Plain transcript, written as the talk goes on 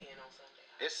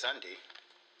It's Sunday.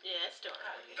 Yeah, it's dark.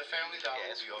 The Family Dollar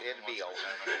It'll be open.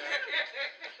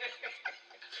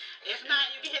 If not,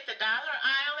 you can hit the dollar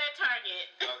aisle at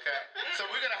Target. Okay. So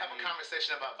we're going to have a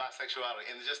conversation about bisexuality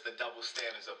and just the double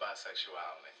standards of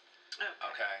bisexuality.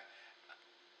 Okay.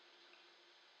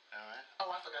 All right.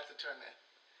 Oh, I forgot to turn the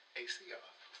AC off.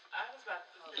 I was about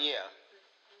to... Yeah.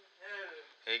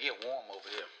 It get warm over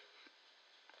here.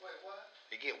 Wait, what?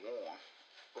 It get warm.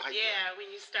 Yeah,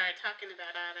 when you start talking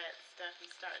about all that stuff,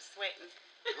 you start sweating.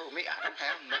 Oh, me, I don't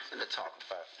have nothing to talk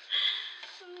about.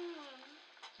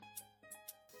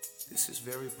 This is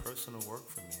very personal work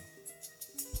for me.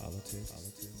 Politics.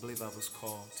 I believe I was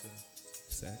called to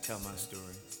tell my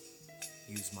story,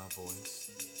 use my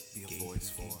voice, be a voice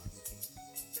for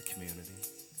the community,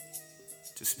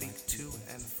 to speak to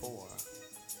and for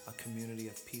a community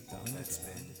of people that's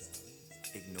been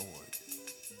ignored,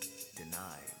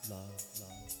 denied,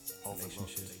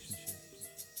 overlooked. Relationships,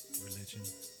 religion.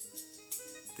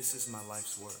 This is my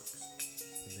life's work.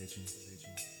 Religion.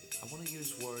 I want to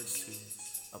use words to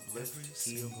uplift,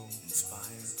 heal,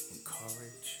 inspire,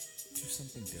 encourage. Do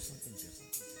something different.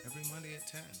 Every Monday at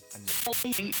 10.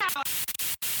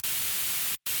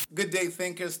 Good day,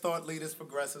 thinkers, thought leaders,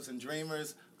 progressives, and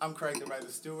dreamers. I'm Craig the Writer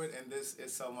Stewart, and this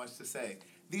is So Much to Say.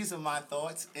 These are my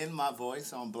thoughts in my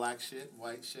voice on black shit,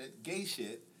 white shit, gay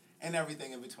shit, and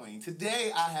everything in between.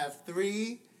 Today, I have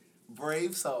three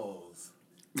brave souls.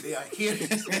 They are here.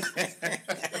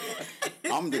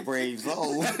 I'm the brave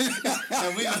soul.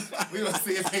 And we gonna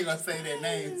see if they're gonna say their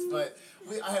names. But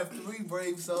I have three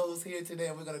brave souls here today,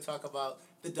 and we're gonna talk about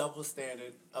the double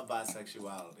standard of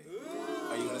bisexuality.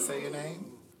 Are you gonna say your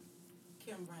name?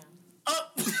 Kim Brown. Oh!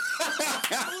 Who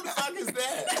the fuck is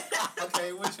that?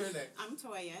 Okay, what's your name? I'm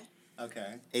Toya.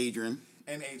 Okay. Adrian.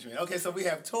 And Adrian. Okay, so we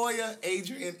have Toya,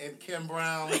 Adrian, and Kim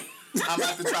Brown. I'm gonna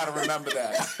have to try to remember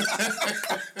that.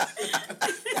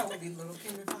 That would be little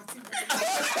Kim and Foxy.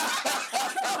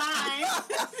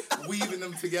 Weaving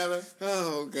them together.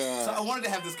 Oh, God. So I wanted to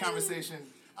have this conversation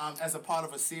as a part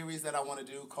of a series that I want to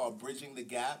do called Bridging the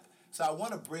Gap. So I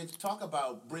want to talk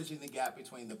about bridging the gap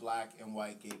between the black and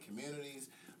white gay communities,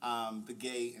 the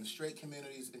gay and straight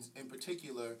communities, in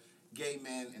particular, gay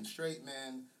men and straight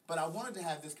men. But I wanted to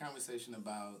have this conversation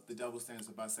about the double standards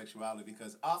of bisexuality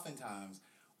because oftentimes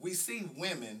we see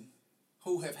women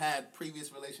who have had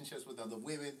previous relationships with other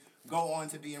women go on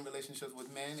to be in relationships with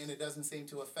men, and it doesn't seem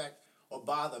to affect or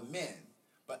bother men.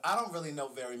 But I don't really know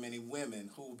very many women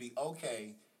who will be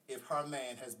okay if her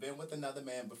man has been with another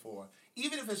man before,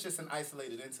 even if it's just an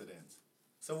isolated incident.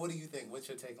 So what do you think? What's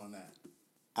your take on that?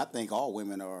 I think all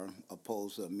women are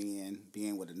opposed to a man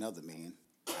being with another man.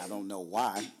 I don't know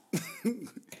why.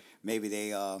 Maybe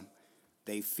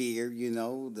they fear,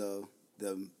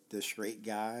 the straight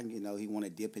guy, he want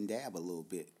to dip and dab a little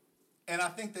bit. And I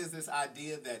think there's this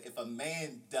idea that if a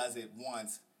man does it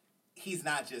once, he's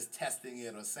not just testing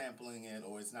it or sampling it,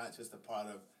 or it's not just a part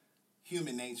of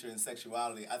human nature and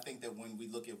sexuality. I think that when we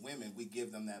look at women, we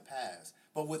give them that pass.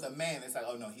 But with a man, it's like,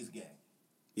 oh no, he's gay.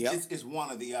 Yep. It's one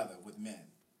or the other with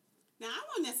men. Now, I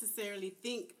don't necessarily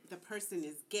think the person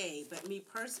is gay, but me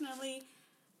personally,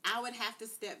 I would have to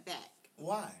step back.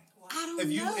 Why? I don't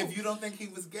know. If you don't think he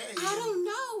was gay. I don't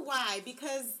know why.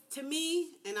 Because to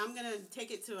me, and I'm going to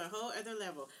take it to a whole other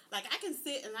level, like I can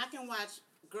sit and I can watch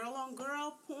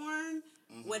girl-on-girl porn,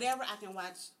 whatever. I can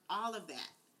watch all of that.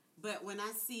 But when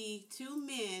I see two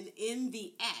men in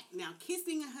the act, now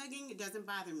kissing and hugging, it doesn't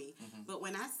bother me. But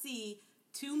when I see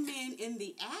two men in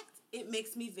the act, it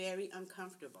makes me very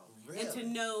uncomfortable. Really? And to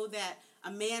know that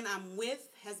a man I'm with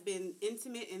has been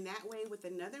intimate in that way with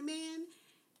another man,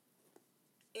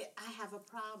 I have a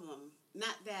problem.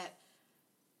 Not that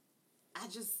I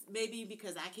just, maybe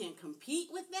because I can't compete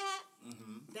with that,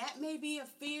 that may be a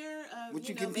fear of, What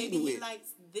you maybe he with? likes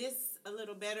this a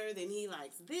little better than he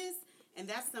likes this, and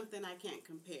that's something I can't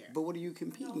compare. But what are you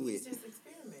competing with? He's just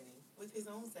experimenting with his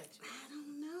own sexuality.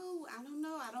 I don't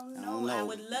know. I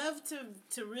would love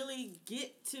to really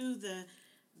get to the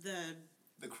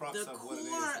crux of core what it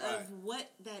is, right. of what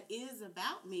that is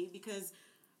about me, because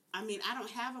I mean I don't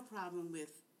have a problem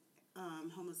with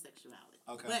homosexuality.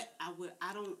 Okay. But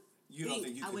I don't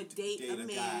think I would date a man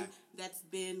guy that's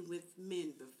been with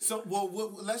men before. So,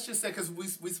 let's just say, because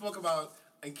we spoke about,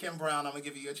 and Kim Brown, I'm going to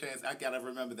give you your chance. I got to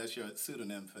remember that's your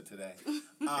pseudonym for today.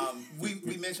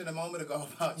 We mentioned a moment ago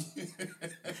about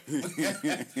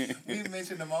we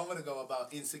mentioned a moment ago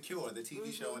about Insecure, the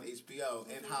TV show on HBO,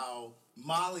 and how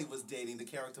the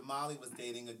character Molly was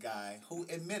dating a guy who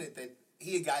admitted that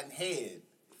he had gotten head.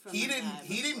 He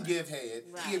didn't give head.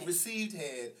 Right. He had received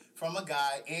head from a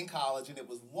guy in college, and it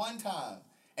was one time.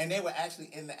 and they were actually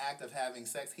in the act of having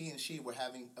sex. He and she were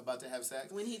about to have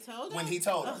sex. When he told her? When he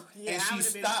told her. Oh, yeah, and I she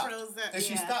would've been stopped. frozen. And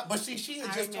she Yeah. stopped. But she had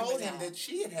I just remember told him that. that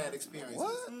she had experiences.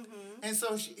 What? And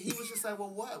so he was just like, well,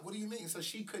 what? What do you mean? So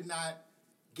she could not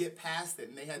get past it.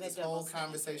 And they had The this whole double standard.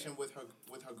 conversation with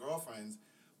her girlfriends.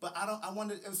 But I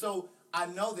wondered, and so I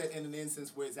know that in an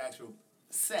instance where it's actual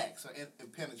sex or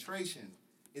penetration,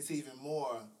 it's even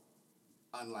more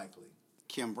unlikely.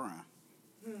 Kim Brown.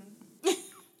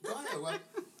 Go ahead. What?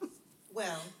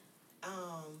 Well,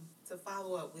 to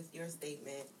follow up with your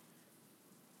statement,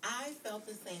 I felt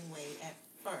the same way at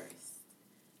first.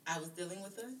 I was dealing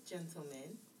with a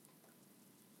gentleman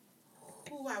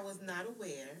who I was not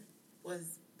aware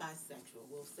was bisexual.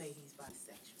 We'll say he's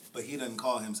bisexual. But he doesn't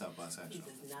call himself He bisexual.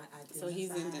 does not identify So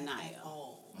he's in at denial.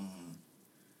 all.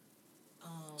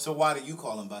 So why do you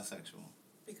call him bisexual?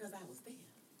 Because I was there.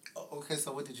 Oh, okay,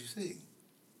 so what did you see?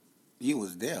 You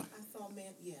was there. I saw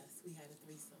men. Yes, we had a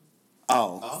threesome.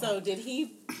 Oh. So did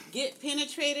he get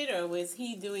penetrated, or was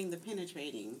he doing the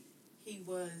penetrating? He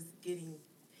was getting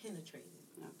penetrated.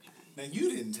 Okay. Now you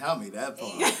didn't tell me that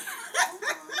part.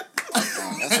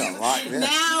 Oh, that's a lot there.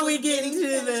 Now we get into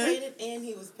the Penetrated, and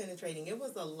he was penetrating. It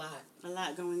was a lot.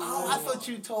 going on. Oh, I thought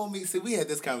you told me. See, we had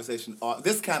this conversation.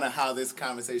 This kind of how this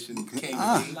conversation came to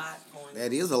A be. lot going on.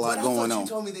 That is a lot But going I thought on. you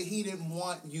told me that he didn't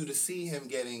want you to see him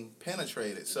getting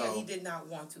penetrated. So Yeah, he did not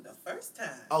want to the first time.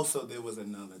 Oh, so there was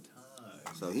another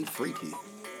time. So he freaky.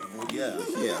 Well, yeah.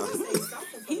 Yeah.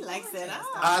 He likes it all.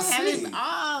 I Have it see.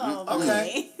 all the Okay.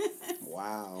 way.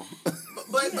 Wow.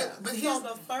 But So here's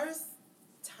the first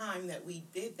time that we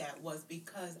did that was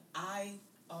because I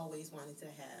always wanted to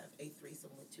have a threesome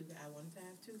with two guys. I wanted to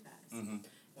have two guys. Mm-hmm.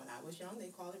 When I was young, they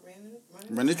called it running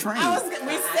Run the train.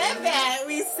 We said that.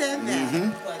 We said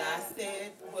that. But I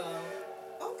said, well,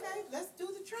 okay, let's do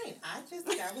the train.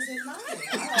 That was in my head.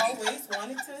 I always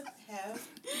wanted to have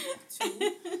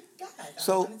two guys.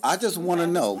 So wanted to I just see want to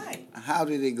what that know, was like. how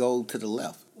did it go to the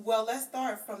left? Well, let's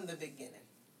start from the beginning.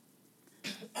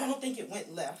 I don't think it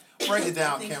went left. break it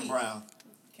down, I think Kim Brown.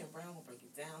 Kim Brown will break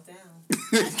it down.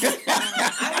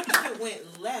 I don't think it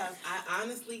went left. I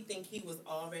honestly think he was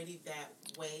already that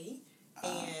way.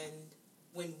 And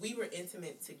when we were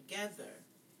intimate together,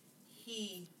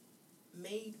 he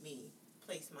made me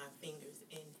place my fingers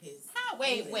in his.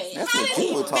 Wait. That's How what did you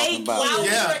he were talking make about.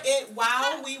 you- Yeah.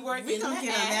 While we were We in gonna the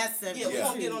get on that act, subject, yeah, we're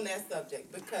gonna too. get on that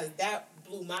subject because that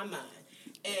blew my mind.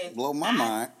 And Blow my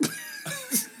mind.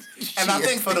 And I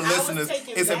think for the I was listeners,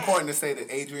 taken it's back. important to say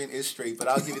that Adrian is straight, but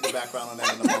I'll give you the background on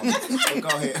that in a moment. So go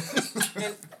ahead.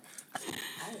 And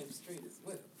I am straight as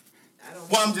well. I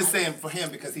don't. Well, I'm just saying for him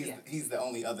because he's the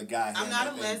only other guy. I'm here not a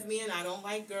that been- lesbian. I don't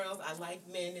like girls. I like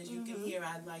men, as you can hear.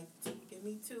 I like to give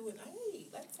me two, and hey,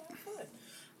 let's have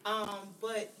fun.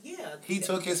 But yeah, He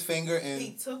took his finger He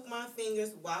and took my fingers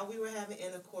while we were having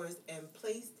intercourse and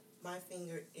placed my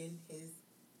finger in his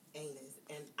anus,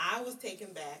 and I was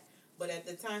taken back. But at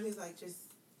the time, he's like, "Just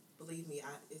believe me,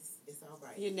 it's all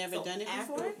right." You never done it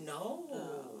before? No.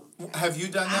 have you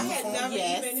done I that had before? never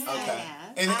Yes, even I had. Okay.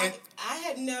 have. And I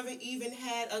had never even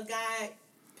had a guy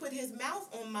put his mouth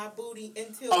on my booty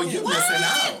until. oh, you missing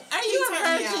out. Are He you a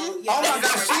turned me out. virgin? Yeah, Oh my he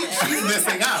gosh, turned me out. she's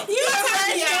missing out. You a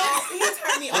Turned me virgin? out. He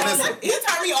turned me all. Listen. He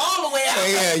turned me all the way out.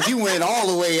 Yeah, you went all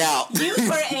the way out. You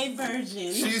were a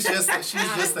virgin. She's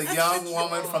just a young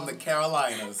woman from the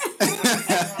Carolinas.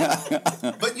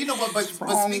 But you know what? But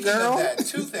Strong speaking girl. of that,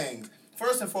 two things.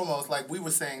 First and foremost, like we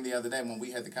were saying the other day when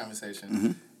we had the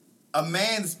conversation, a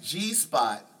man's G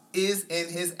spot is in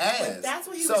his ass. But that's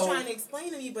what he was trying to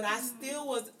explain to me, but I still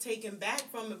was taken back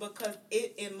from it because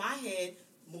it in my head.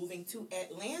 Moving to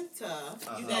Atlanta,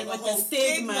 you know, And the with whole the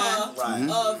stigma. Right.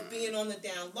 of being on the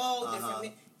down low,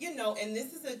 different, you know, and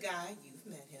this is a guy, you've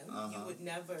met him, you would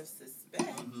never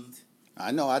suspect.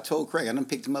 I know. I told Craig. I done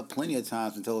picked him up plenty of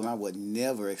times and told him I would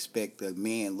never expect a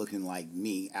man looking like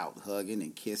me out hugging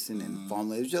and kissing and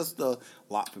fumbling. It was just a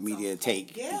lot for me to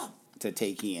take. Yeah. To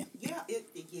take in. Yeah,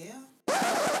 yeah.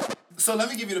 So let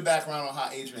me give you the background on how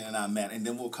Adrian and I met, and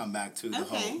then we'll come back to the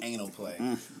Okay. whole anal play.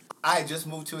 I had just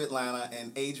moved to Atlanta,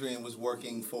 and Adrian was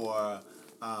working for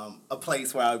a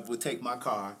place where I would take my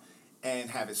car and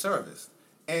have it serviced.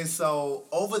 And so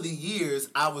over the years,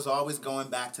 I was always going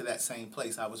back to that same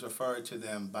place. I was referred to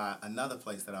them by another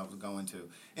place that I was going to.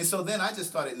 And so then I just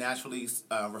started naturally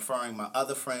referring my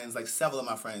other friends, like several of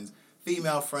my friends,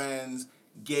 female friends,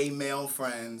 gay male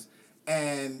friends,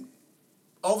 and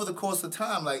over the course of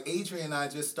time, like Adrian and I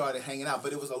just started hanging out,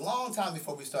 but it was a long time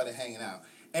before we started hanging out.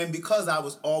 And because I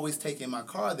was always taking my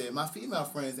car there, my female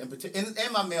friends in particular,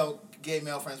 and my gay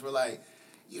male friends were like,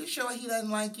 you sure he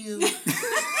doesn't like you?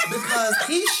 Because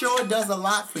he sure does a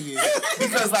lot for you.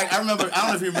 Because like I don't know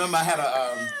if you remember, I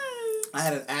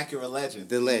had an Acura Legend.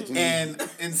 The Legend.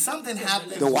 And something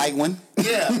happened. The white one.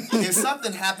 Yeah, and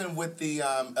something happened with the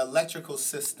electrical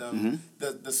system,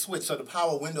 the switch, so the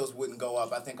power windows wouldn't go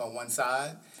up, I think, on one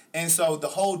side. And so the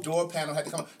whole door panel had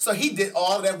to come up. So he did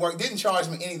all of that work, didn't charge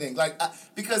me anything,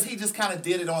 because he just kind of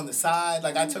did it on the side.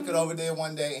 Like, I took it over there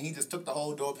one day, and he just took the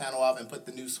whole door panel off and put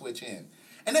the new switch in.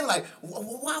 And they were like,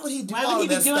 why would he do all of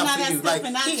that stuff for you? Like,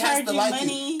 he has to like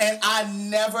you. And I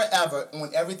never, ever,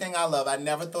 on everything I love, I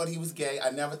never thought he was gay.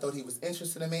 I never thought he was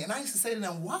interested in me. And I used to say to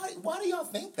them, why do y'all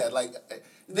think that? Like,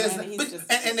 there's,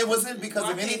 and it wasn't because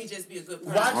of any... Why can't he just be a good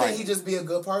person? Why can't he just be a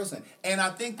good person? And I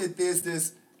think that there's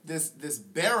this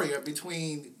barrier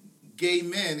between gay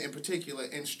men in particular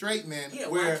and straight men. Yeah,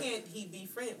 where, why can't he be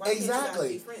friends?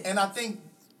 Exactly. And I think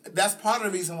that's part of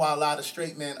the reason why a lot of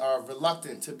straight men are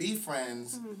reluctant to be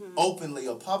friends openly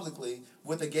or publicly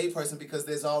with a gay person, because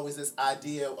there's always this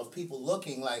idea of people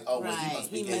looking like, oh, well, he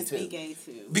must be gay too.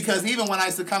 Because even when I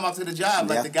used to come up to the job,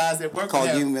 like the guys that work call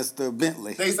with him, you Mr.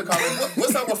 Bentley. They used to call me,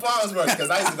 what's up with Farnsworth?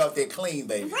 Because I used to go up there clean,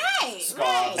 baby. Right.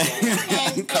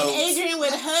 And Adrian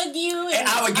would hug you. And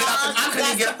I would get out. I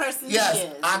couldn't get.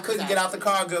 Yes, I couldn't get out the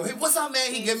car. And go, hey, what's up,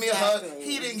 man? He give me a hug.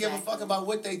 He didn't give a fuck about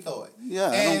what they thought.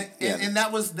 Yeah. And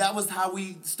that was how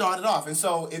we started off. And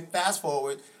so fast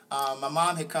forward, my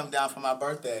mom had come down for my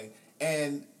birthday,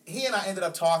 and he and I ended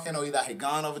up talking, or either I had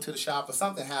gone over to the shop or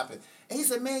something happened. And he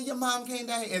said, man, your mom came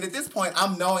down here. And at this point,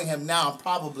 I'm knowing him now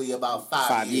probably about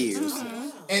 5 years.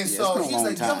 And so he's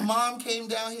like, your mom came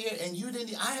down here and you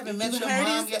didn't, I haven't met your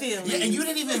mom yet. Yeah, and you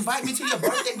didn't even invite me to your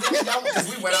birthday dinner.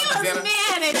 Because we went out to dinner.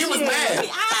 He was mad.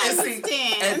 I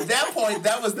understand. At that point,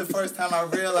 that was the first time I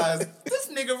realized, this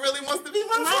nigga really wants to be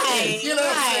my friend. You know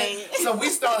what I'm saying? So we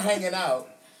start hanging out.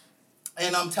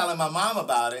 And I'm telling my mom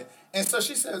about it. And so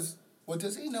she says, well,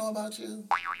 does he know about you?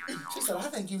 She said, I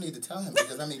think you need to tell him,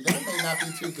 because, I mean, that may not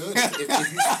be too good if you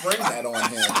spring that on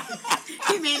him.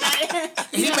 He may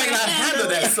not handle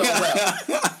that so well.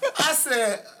 I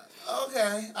said,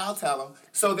 okay, I'll tell him.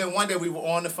 So then one day we were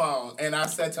on the phone, and I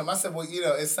said to him, well,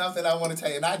 it's something I want to tell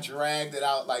you. And I dragged it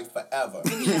out, like, forever.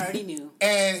 And he already knew.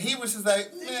 And he was just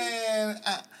like, man.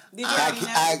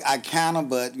 I kind of,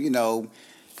 but,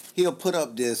 he'll put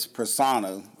up this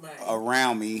persona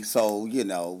around me, so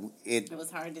it was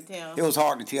hard to tell. It was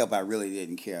hard to tell, but I really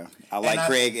didn't care. I like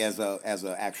Craig as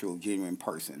a actual genuine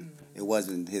person. It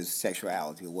wasn't his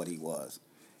sexuality or what he was.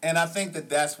 And I think that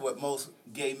that's what most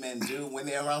gay men do when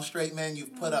they're around straight men. You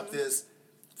put up this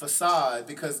facade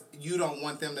because you don't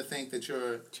want them to think that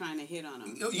you're trying to hit on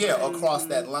them. Yeah, across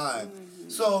that line.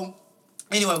 So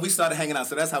anyway, we started hanging out.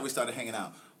 So that's how we started hanging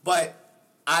out. But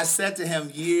I said to him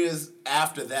years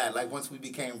after that, like once we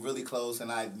became really close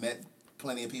and I met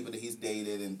plenty of people that he's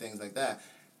dated and things like that,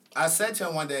 I said to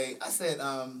him one day, I said,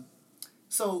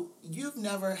 so you've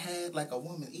never had like a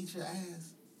woman eat your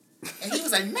ass? And he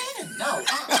was like, man, no,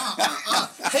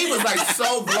 He was like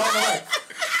so blown away.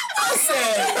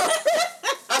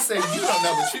 I said, you don't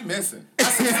know what you're missing. I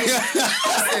said,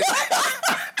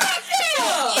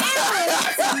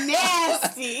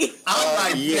 nasty. I'm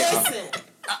like,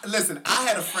 listen, I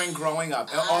had a friend growing up.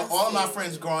 All of my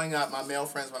friends growing up, my male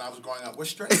friends when I was growing up, were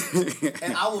straight.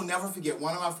 And I will never forget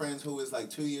one of my friends who was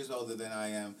like 2 years older than I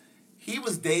am. He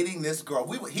was dating this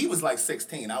girl. He was like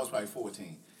 16. I was probably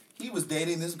 14. He was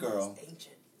dating this girl.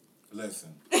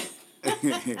 Listen.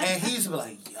 And he used to be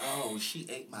like, yo, she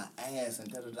ate my ass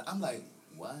and da-da-da. I'm like,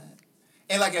 what?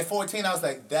 And like at 14, I was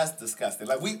like, that's disgusting.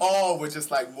 Like we all were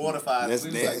just like mortified. We was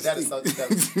like, that is so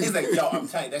disgusting. He's like, yo, I'm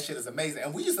telling you, that shit is amazing.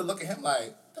 And we used to look at him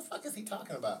like, the fuck is he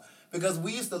talking about? Because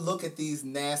we used to look at these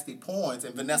nasty porns,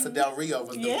 and Vanessa Del Rio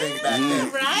was the thing back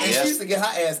then. Right? And she used to get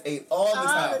her ass ate all the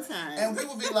time. And we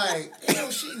would be like,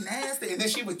 ew, she nasty. And then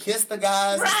she would kiss the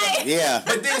guys. Right. Yeah.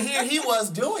 But then here he was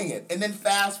doing it. And then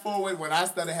fast forward, when I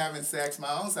started having sex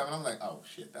my own self, and I'm like, oh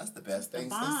shit, that's the best thing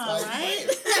since sliced bread.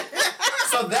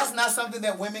 So that's not something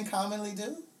that women commonly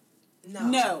do?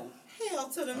 No. Hell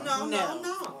to the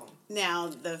no. Now,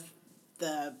 the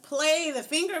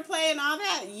finger play and all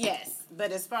that, yes.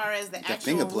 But as far as the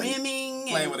actual rimming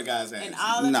playing with a guy's ass and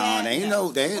all of that, they ain't no.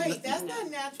 Wait, that's not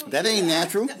natural. That ain't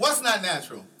natural. What's not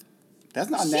natural? That's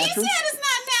not she natural. said it's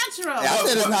not natural. I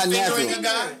said it's not natural. Fingering a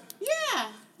guy? Yeah.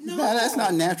 No, that's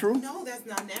not natural. No, that's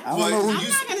not natural. I don't know I'm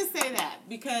not going to say that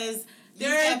because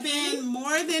there have been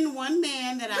more than one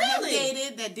man that I have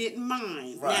dated that didn't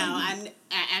mind. Right. Now, I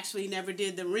actually never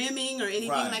did the rimming or anything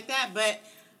like that, but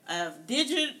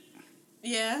digit,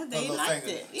 they liked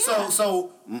it. Yeah.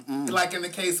 So like in the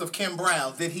case of Kim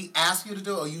Brown, did he ask you to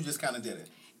do it or you just kind of did it?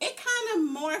 It kind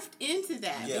of morphed into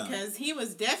that Yeah. because he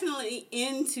was definitely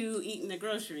into eating the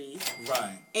groceries.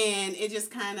 Right. And it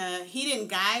just kind of, he didn't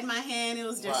guide my hand. It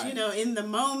was just, Right. In the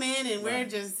moment, and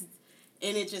Right.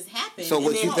 and it just happened. So what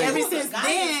and you then think- ever It was a since guidance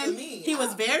then, for me. he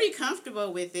was very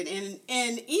comfortable with it.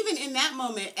 And even in that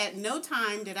moment, at no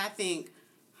time did I think,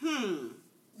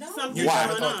 No. something's You Why?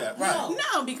 never going thought on. that, right?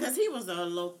 No, because he was a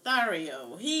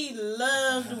Lothario. He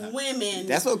loved women.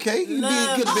 That's okay. You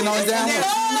Love- could have been on and down. there's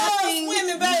nothing,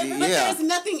 women, baby. but Yeah. there's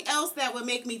nothing else that would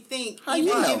make me think How even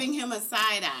you know? giving him a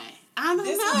side eye. I don't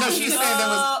This know. is- No, It's she's just- saying there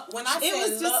was. When I it was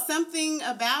said just love, something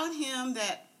about him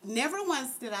that never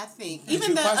once did I think. Did Even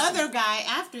you the question? other guy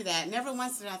after that, never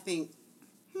once did I think,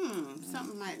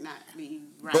 something might not be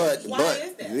right. Why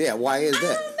is that? Yeah, why is I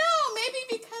that? don't know.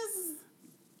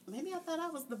 Maybe I thought I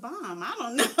was the bomb. I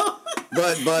don't know.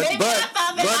 But Maybe I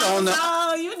thought that I on was the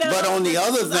all, but on the this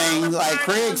other was all thing, a like part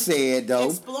Craig of said though,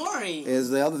 exploring. is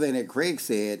the other thing that Craig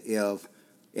said, if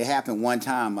it happened one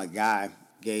time a guy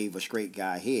gave a straight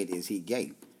guy head, is he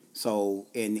gay? So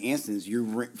in the instance, you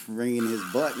ringing his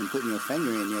butt and putting your finger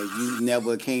in there, you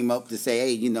never came up to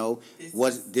say, hey,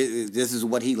 this is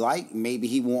what he like. Maybe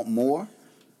he want more.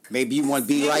 Maybe you want to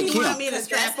be like you him. want me to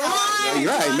strap on? Yeah, you're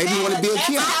right. Maybe you want to be a That's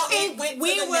Kim. how I think it went to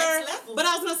we the were, next level. but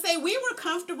I was gonna say we were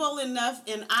comfortable enough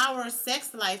in our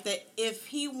sex life that if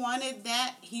he wanted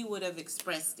that, he would have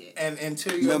expressed it. And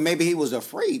until you. Maybe he was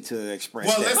afraid to express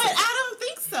Well, that. listen. But I don't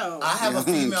think so. I have a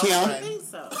female Kim? I friend. think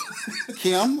so.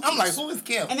 Kim? I'm like, who is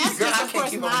Kim? And that's Girl, just, I of can't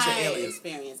course, keep up with your my alias.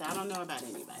 experience. I don't know about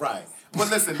anybody. Right. Well,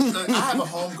 listen, I have a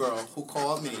homegirl who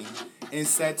called me and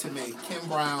said to me, Kim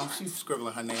Brown, she's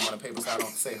scribbling her name on the paper so I don't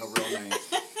say her real name.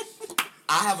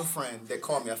 I have a friend that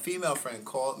called me, a female friend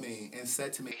called me and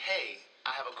said to me, hey,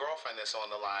 I have a girlfriend that's on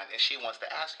the line and she wants to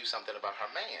ask you something about her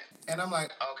man. And I'm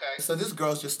like, okay. So this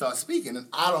girl just starts speaking and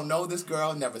I don't know this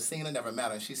girl, never seen her, never met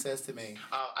her. And she says to me,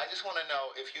 I just want to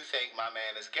know if you think my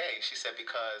man is gay. She said,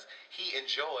 because he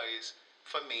enjoys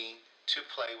for me to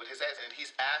play with his ass and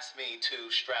he's asked me to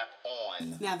strap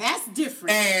on. Now that's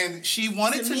different. And she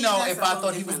wanted To to me, know that's if a I whole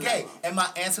thought he was different gay. level. And my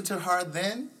answer to her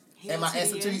then, and my Hell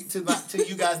answer to to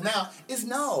you guys now is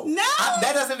no. No.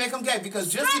 That doesn't make him gay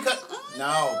because just Strap because him on,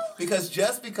 no, no. because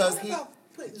just because What he about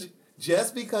putting-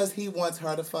 just because he wants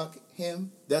her to fuck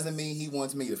him doesn't mean he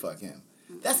wants me to fuck him.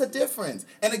 That's a difference.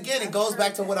 And again, it goes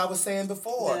back to what I was saying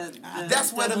before.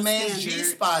 That's where the double man's standard.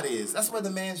 G-spot is. That's where the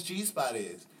man's G-spot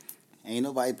is. Ain't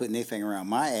nobody putting their finger around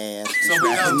my ass. So we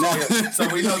know,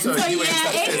 so we know, so So you ain't yeah,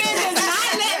 touched Adrian it. does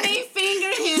not let me finger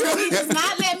him. He does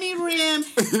not let me rim.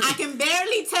 I can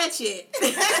barely touch it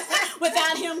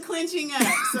without him clenching up.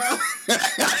 So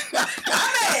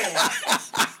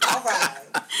All right.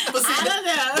 But see, I don't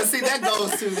know. But see, that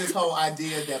goes to this whole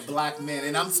idea that black men,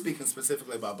 and I'm speaking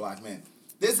specifically about black men,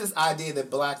 there's this idea that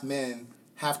black men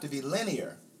have to be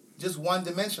linear, just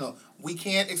one-dimensional. We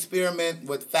can't experiment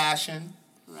with fashion,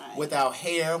 Right. with our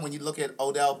hair. When you look at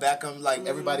Odell Beckham, like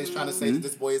everybody's trying to say that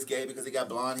this boy is gay because he got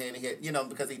blonde hair and he had,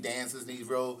 because he dances and he's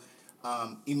real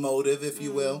emotive, if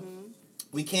you will.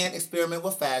 We can't experiment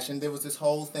with fashion. There was this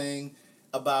whole thing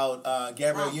about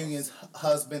Gabrielle Rompers. Union's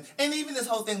husband, and even this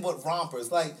whole thing with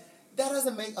rompers. Like, that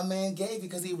doesn't make a man gay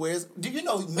because he wears. Do you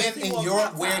know men if he in wore Europe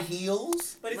crop wear top.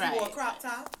 heels? But if Right. you wore a crop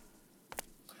top,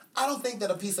 I don't think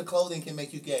that a piece of clothing can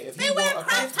make you gay. If They you wear wore a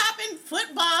crop top and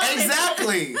football.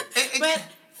 Exactly. But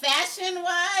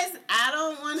fashion-wise, I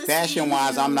don't want to.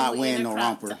 Fashion-wise, I'm not wearing no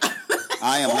romper.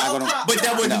 I am not gonna. But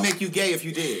that wouldn't No. make you gay if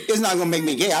you did. It's not gonna make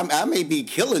me gay. I may be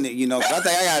killing it, 'cause I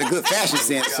think I got a good fashion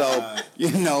sense. So,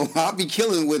 I'll be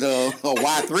killing with a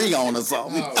Y3 on or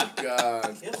something. Oh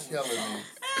God, killing me.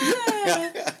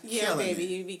 Yeah, Killing baby, it.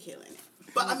 you be killing it.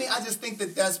 But I mean, I just think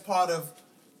that that's part of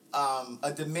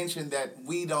a dimension that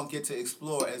we don't get to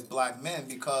explore as black men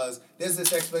because there's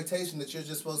this expectation that you're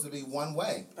just supposed to be one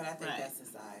way. but I think Right. that's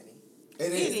society.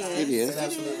 It is. It is. It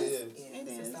absolutely is. Yeah, It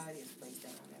is. society is placed that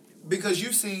on everyone. Because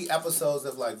you see episodes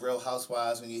of like Real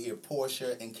Housewives when you hear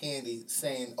Portia and Candy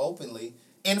saying openly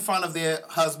in front of their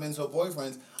husbands or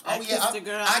boyfriends, I kissed a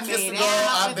girl, I kissed a made girl,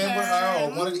 out I've with been with her, or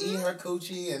her." wanted to eat her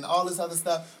coochie and all this other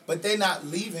stuff. But they're not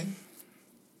leaving.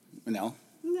 No.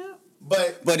 No.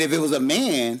 But If it was a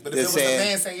man if that it was said, a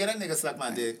man saying, "Yeah, that nigga sucked my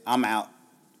dick," "I'm out,"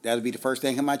 that'll be the first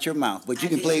thing come out your mouth. But you I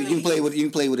can did play. You can leave. play with. You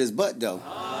can play with his butt though.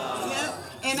 Yep.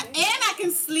 And I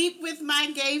can sleep with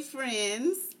my gay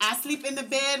friends. I sleep in the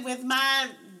bed with my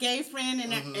gay friend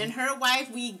and her wife.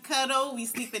 We cuddle. We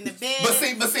sleep in the bed. But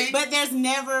see. But there's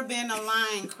never been a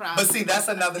line crossed. But see, that's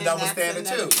another And double that's standard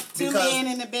another- too. Two Because men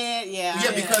in the bed. Yeah.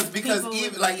 yeah, because People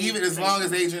even would be even as long as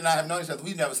crazy. Adrian and I have known each other,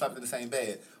 we've never slept in the same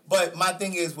bed. But my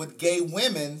thing is with gay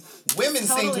women, women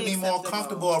seem to Totally be more acceptable.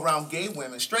 comfortable around gay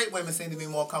women. Straight women seem to be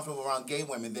more comfortable around gay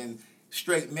women than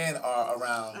straight men are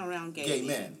around gay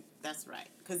men. That's right.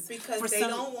 Because they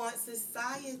don't want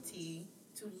society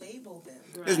to label them.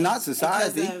 Right. It's not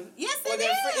society. Yes, Or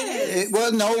it is.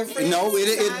 Well, no.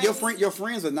 Society. Your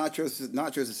friends are not your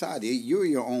society. You're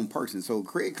your own person. So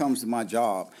Craig comes to my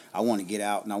job. I want to get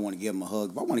out and I want to give him a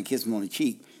hug. If I want to kiss him on the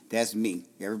cheek, that's me.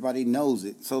 Everybody knows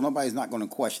it, so nobody's not going to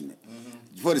question it.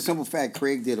 For the simple fact,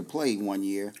 Craig did a play one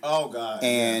year. Oh God!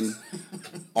 And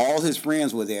all his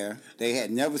friends were there. They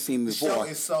had never seen me The show before.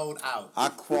 is sold out. I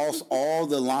crossed all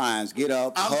the lines, get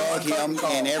up, hug him,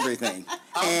 and everything.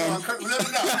 I'm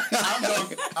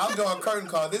doing curtain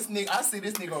call. This nigga, I see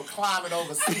this nigga climbing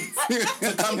over seats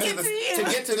to come to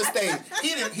get to the stage.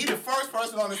 He the first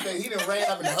person on the stage. He done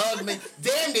ran up and hugged me.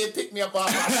 Damn near picked me up off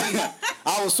my seat.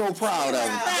 I was so proud of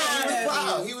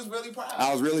him. He was really proud.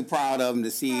 I was really proud of him to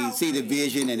see the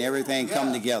vision and everything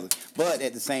come together. But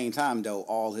at the same time, though,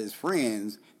 all his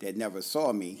friends that never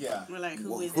saw me, We're like,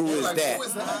 who is that? Who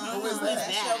is that? Who is that?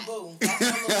 That's your boo. That's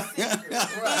your little secret.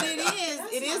 But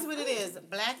it is what it is.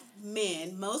 Black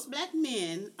men, most black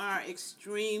men are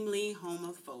extremely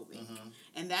homophobic.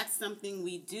 And that's something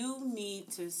we do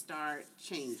need to start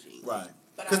changing. Right.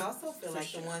 But I also feel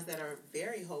like the ones that are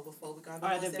very homophobic are the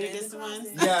ones that biggest are in the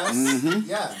ones? closet. Yes.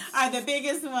 Yes. Are the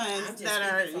biggest ones I'm just that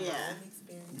are, speaking from my yeah. own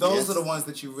experience. Those are the ones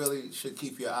that you really should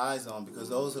keep your eyes on because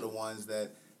those are the ones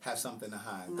that have something to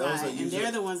hide. Those Right, are and usually,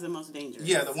 they're the ones that are most dangerous.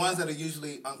 yeah, the ones that are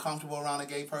usually uncomfortable around a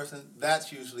gay person.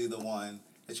 That's usually the one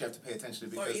that you have to pay attention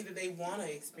to Or because either they want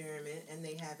to experiment and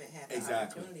they haven't had the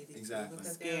Exactly, opportunity to exactly.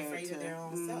 because they're afraid of their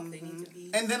own self. They need to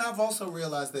be. And then I've also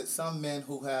realized that some men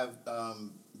who have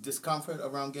discomfort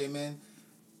around gay men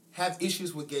have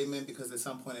issues with gay men because at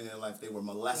some point in their life they were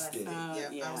molested.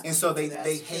 Yeah. And so they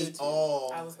That's hate true, too.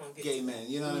 all I was gonna get gay to men. that.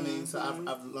 You know what I mean? So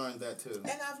I've learned that too.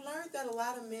 And I've learned that a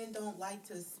lot of men don't like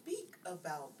to speak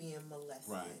about being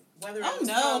molested. Right. Whether Oh, it was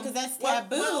no, from- 'cause that's well,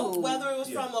 taboo. whether it was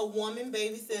Yeah. from a woman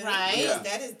babysitter. Right. Yes,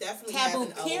 Yeah. that is definitely Taboo,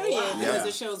 happened a period, lot. because Yeah.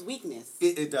 it shows weakness.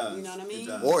 It does. You know what I mean? It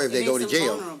does. Or if they It go to makes them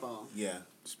jail, vulnerable. Yeah.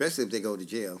 especially if they go to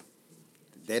jail,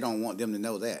 they don't want them to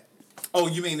know that. Oh,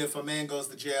 you mean if a man goes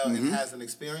to jail and has an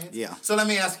experience? Yeah. So let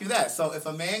me ask you that. So if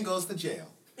a man goes to jail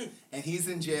and he's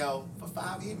in jail for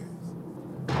 5 years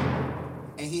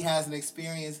and he has an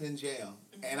experience in jail,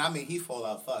 and I mean he full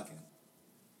out fucking,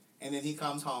 and then he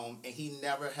comes home and he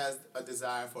never has a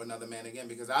desire for another man again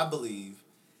because I believe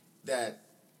that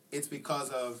it's because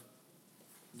of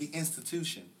the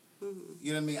institution.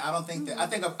 You know what I mean? I don't think that I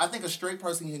think a straight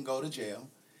person can go to jail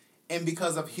and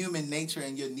because of human nature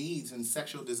and your needs and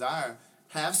sexual desire,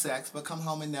 have sex, but come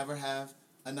home and never have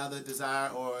another desire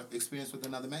or experience with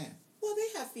another man. Well,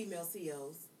 they have female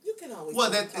COs. You can always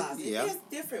Well, go to that- the closet. yeah. There's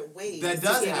different ways That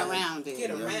does to get happen. around it.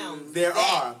 Get around There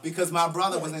that. are, because my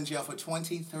brother was in jail for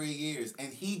 23 years,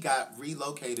 and he got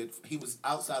relocated. He was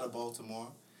outside of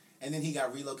Baltimore, and then he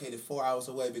got relocated 4 hours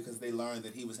away because they learned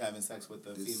that he was having sex with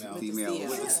the female.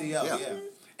 With the CO, yeah.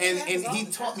 And he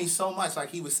taught me so much. Like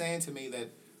he was saying to me that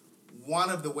one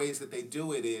of the ways that they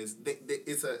do it is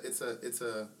it's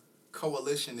a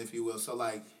coalition, if you will. So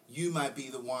like you might be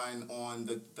the one on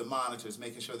the monitors,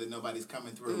 making sure that nobody's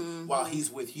coming through while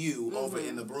he's with you over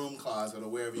in the broom closet or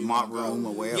wherever you Mop wanna go. room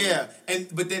or wherever. Yeah,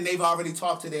 but then they've already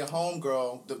talked to their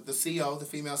homegirl, the CO, the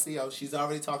female CO. She's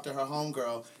already talked to her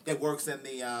homegirl that works in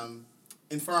the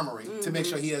infirmary to make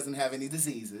sure he doesn't have any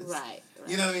diseases. Right.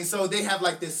 You know what I mean? So they have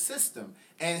like this system.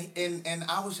 And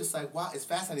I was just like, wow, it's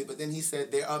fascinating. But then he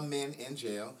said there are men in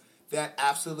jail that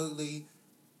absolutely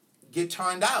get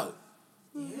turned out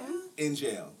in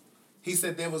jail. He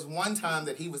said there was one time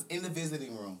that he was in the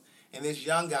visiting room and this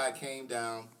young guy came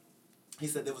down. He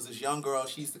said there was this young girl,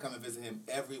 she used to come and visit him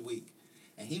every week.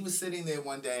 And he was sitting there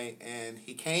one day and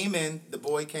he came in, the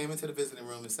boy came into the visiting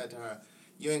room and said to her,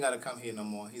 "You ain't got to come here no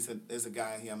more." He said, "There's a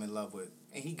guy here I'm in love with."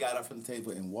 And he got up from the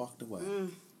table and walked away.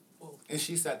 And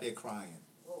she sat there crying.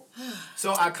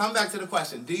 So I come back to the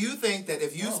question. Do you think that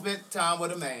if you spent time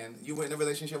with a man, you were in a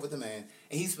relationship with a man,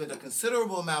 and he spent a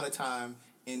considerable amount of time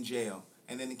in jail,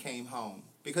 and then he came home?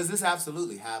 Because this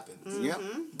absolutely happens. Yep.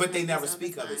 But they never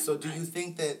speak of it. So do you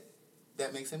think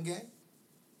that makes him gay?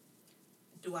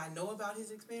 Do I know about his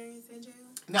experience in jail?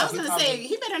 No, I was going to say,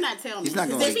 he better not tell me. He's not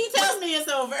gonna Because if leave. he tells me it's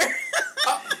over,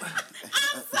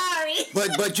 I'm sorry.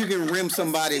 But you can rim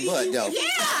somebody butt though. Yeah.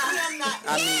 I'm not.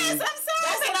 I Yes, mean, I'm sorry.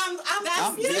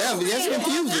 I'm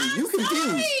confusing. You confused.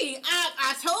 Sorry.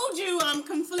 I told you I'm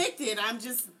conflicted. I'm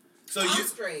just... So I'm you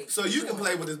straight. So you can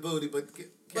play with his booty, but can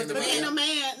the But man? ain't no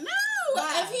man. No.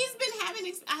 Why? If he's been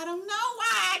having... I don't know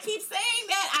why I keep saying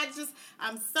that.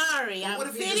 I'm sorry. Well, what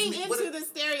I'm if he fitting just- what into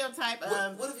if- the stereotype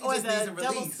of... What if he or just needs the a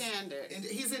double release? standard. And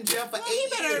he's in jail for Well,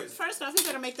 8 years. First off, he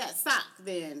better make that sock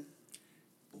then.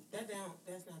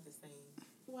 That's not the same.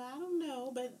 Well, I don't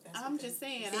know, but That's I'm okay. just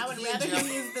saying, See, I would he in rather jail.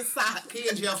 him use the sock. He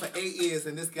in jail for 8 years,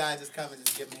 and this guy just come and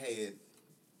just give him head.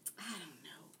 I don't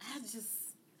know.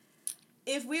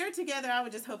 If we're together, I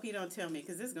would just hope he don't tell me,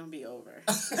 because it's going to be over.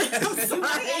 You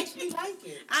might actually like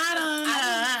it.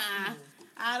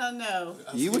 I don't know.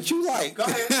 You what you like. Go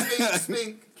ahead,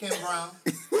 speak, Kim Brown.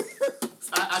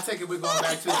 I take it we're going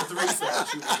back to the threesome. That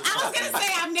you were just I was talking going to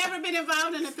say, I've never been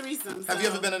involved in a threesome. Have you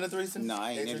ever been in a threesome? No,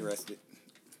 I ain't Adrian? interested.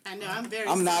 I know, I'm very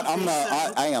I'm not.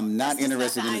 I am not That's just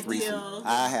interested not in the a threesome. ideal.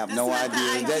 I have That's no not the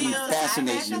idea. It doesn't ideal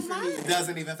fascinate situation me. for me. It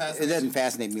doesn't even It fascinate doesn't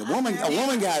fascinate me. A woman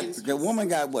relationships.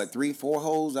 got what 3, 4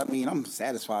 holes. I mean, I'm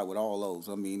satisfied with all those.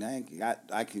 I mean,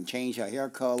 I can change her hair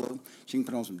color. She can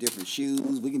put on some different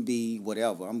shoes. We can be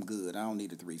whatever. I'm good. I don't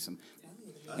need a threesome.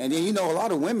 And then a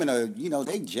lot of women are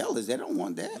they jealous. They don't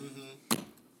want that.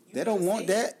 They don't want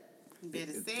that. You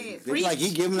better say it. It's like he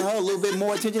giving her a little bit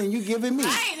more attention than you giving me.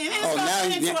 Right, and it's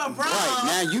going into a brawl.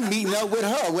 Right, now you meeting up with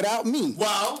her without me.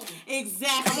 Well,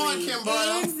 Exactly. come on, Kim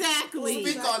Brown. Exactly.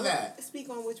 Speak on that. Speak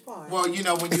on which part? Well,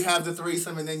 when you have the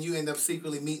threesome and then you end up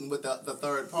secretly meeting with the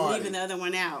third party. Leaving the other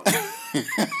one out.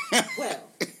 Well,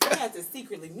 I had to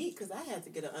secretly meet because I had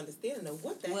to get an understanding of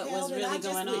what the What hell was did I really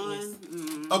just going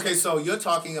witness. on? Okay, so you're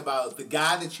talking about the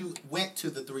guy that you went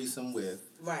to the threesome with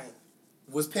Right.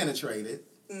 was penetrated,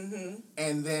 Mm-hmm.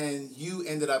 and then you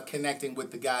ended up connecting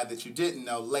with the guy that you didn't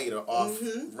know later off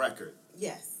record.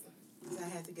 Yes. I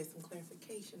had to get some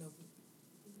clarification of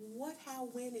what, how,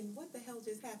 when, and what the hell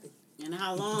just happened. And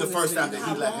how long? The first time it's that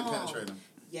been. he let him penetrate him.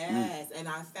 Yes, and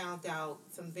I found out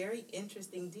some very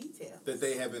interesting details That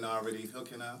they have been already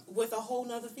hooking up. with a whole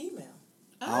nother female.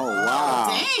 Oh,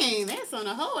 wow. Dang, that's on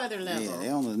a whole other level. Yeah,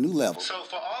 they're on a new level. So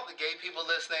for all the gay people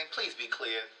listening, please be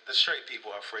clear, the straight people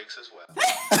are freaks as well.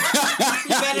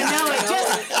 You better know it.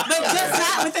 But just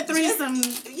not with the threesome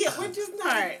Yeah, we're just not.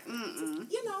 part. Mm-mm.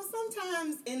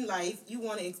 Sometimes in life you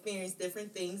want to experience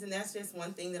different things, and that's just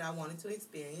one thing that I wanted to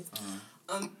experience.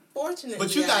 Unfortunately,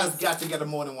 But you guys got together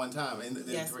more than one time in the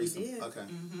yes, we threesome. did. Okay.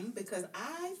 Because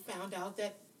I found out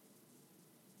that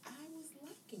I was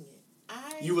liking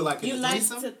it. You were like in You the like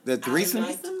threesome? to The threesome? I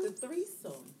liked the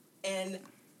threesome, and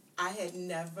I had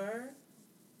never,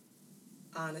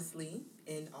 honestly,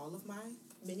 in all of my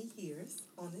many years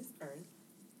on this earth,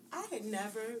 I had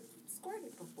never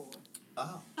squirted before.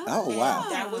 Oh, And wow.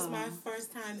 that was my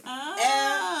first time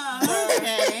Oh,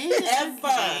 okay. ever.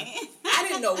 Okay. I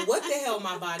didn't know what the hell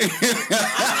my body was doing.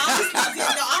 I honestly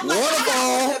didn't know. I'm like,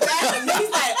 Waterfall. in the bathroom. And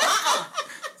he's like,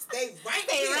 stay right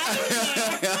there.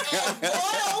 And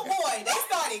boy, oh boy, they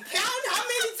started counting how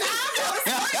many times I was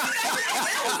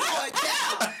going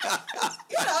down.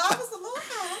 I was a little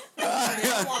high.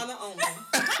 Marijuana only.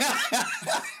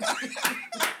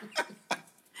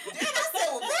 Then I said,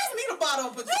 well, pass me the bottle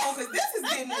of Patron because this is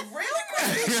getting real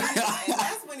crazy. And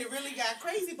that's when it really got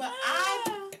crazy. But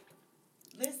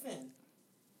listen.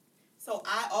 So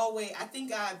I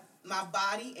think my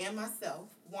body and myself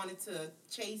wanted to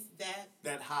chase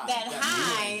That high. That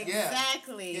high, Yeah.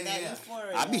 exactly. Yeah, that yeah.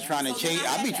 euphoria. I be trying to So chase. then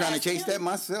I I be had to trying to ask chase him. that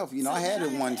myself. I So had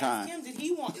then it I one had to ask time. him, did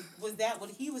he want? Was that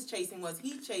what he was chasing? Was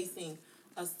he chasing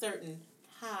a certain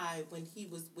high when he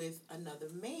was with another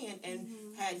man? And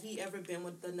had he ever been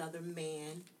with another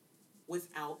man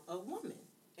without a woman?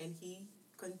 And he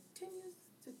continues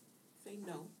to say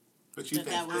no. But you But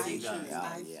think that was that he the does. truth.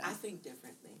 Yeah. I think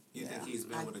differently. You think he's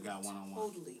been with a guy one-on-one?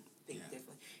 Totally think Yeah.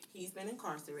 differently. He's been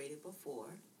incarcerated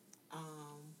before. I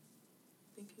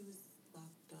think he was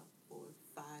locked up for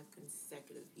 5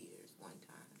 consecutive years one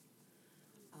time.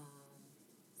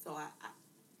 So I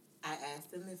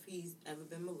asked him if he's ever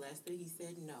been molested. He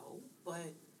said no,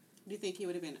 but Do you think he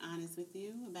would have been honest with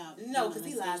you about? no, because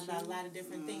he lied molestation? about a lot of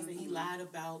different things, and he lied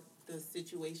about the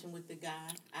situation with the guy.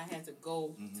 I had to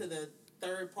go to the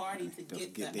third party to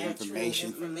get the actual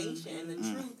information. and the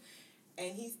truth,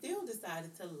 and he still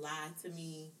decided to lie to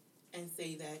me and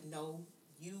say that no,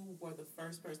 you were the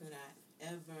first person that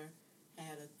I ever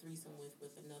had a threesome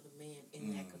with another man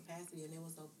in that capacity, and it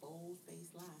was a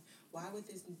bold-faced lie. Why would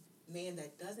this man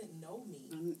that doesn't know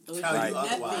me Tell you Right.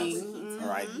 otherwise. tell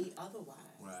Right. me otherwise?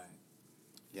 Right.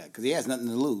 Yeah, because he has nothing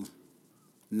to lose.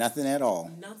 Nothing at all.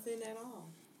 Nothing at all.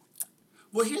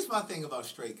 Well, here's my thing about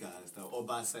straight guys, though, or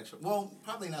bisexual. Well,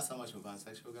 probably not so much with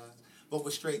bisexual guys, but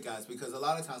with straight guys, because a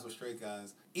lot of times with straight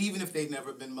guys, even if they've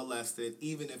never been molested,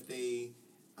 even if they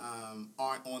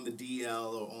aren't on the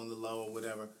DL or on the low or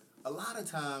whatever, a lot of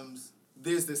times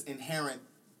there's this inherent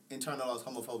internalized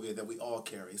homophobia that we all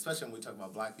carry, especially when we talk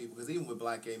about black people, because even with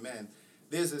black gay men,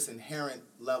 there's this inherent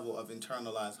level of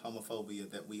internalized homophobia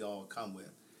that we all come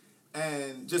with.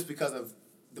 And just because of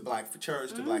the black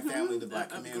church, the black family, the black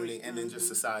community, and then just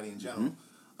society in general.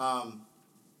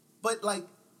 But like,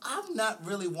 I'm not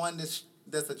really one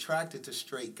that's attracted to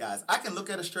straight guys. I can look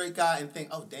at a straight guy and think,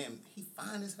 oh damn, he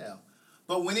fine as hell.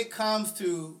 But when it comes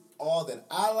to all that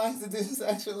I like to do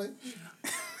sexually,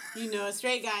 you know, a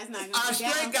straight guy's not going to a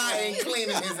straight guy ain't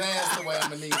cleaning his ass the way I'm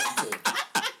gonna need him to.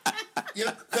 You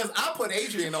know, because I put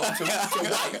Adrian on to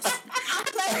wipes.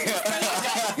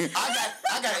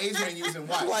 I got Adrian using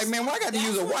wipes. Like, man, why I got to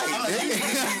use a wipe?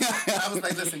 I was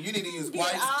like, listen, you need to use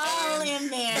wipes. All in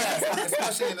there. Yes,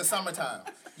 especially in the summertime.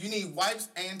 You need wipes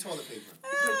and toilet paper.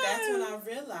 But that's when I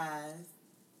realized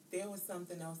there was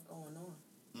something else going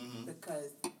on.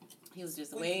 Because he was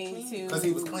just way too... Because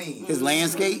he was clean. His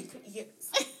landscape? Yes.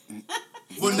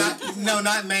 Well,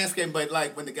 not landscape, but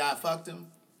like when the guy fucked him.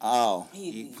 Oh.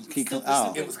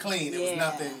 It was clean. It was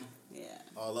nothing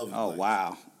all over the place.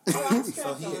 Wow.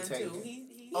 So he had taken it.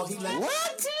 He let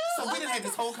What? So we didn't have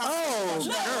this whole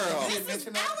conversation. Oh, You didn't mention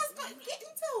I that? was going to get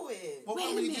into it. Well, Wait a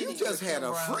what minute. You just had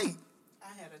a freak.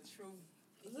 I had a true...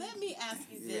 Let me ask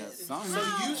you Yeah, this. something.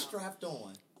 So you strapped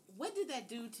on. What did that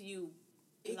do to you?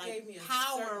 It like, gave me a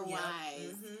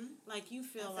power-wise. certain, Like, you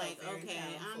feel I like, felt very okay,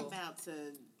 I'm powerful. about to...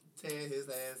 Tear his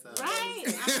ass up. Right?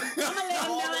 I'm going to let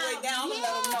him all know. the way down and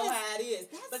let him know Yes. how it is.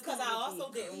 That's Because I gotta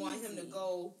also be didn't want him to crazy.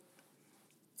 go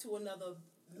to another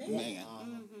man. Man.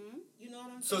 You know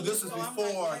what I'm So saying? this is I'm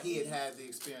before like, he had the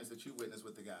experience that you witnessed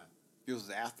with the guy. It was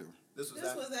after. This was This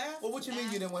after. was after. Well, what you mean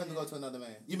you didn't want him to go to another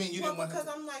man? You mean you Well, didn't want him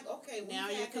because to... I'm like, okay, we Now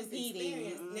had you're this competing.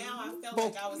 experience. Now I felt But-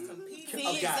 like I was competing. See,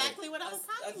 got it. exactly what I was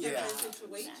a talking different about.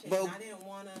 situation. But- I didn't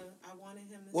want to. I wanted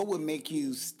him to. What would make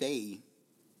you stay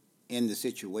in the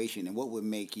situation, and what would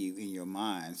make you, in your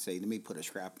mind, say, let me put a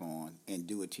strap on and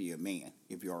do it to your man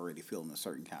if you're already feeling a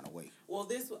certain kind of way? Well,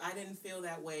 I didn't feel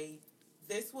that way.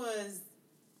 This was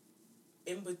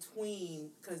in between,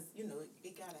 because, you know,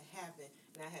 it got to happen.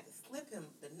 And I had to slip him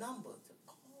the number to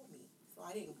call me. So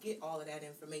I didn't get all of that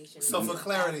information. So for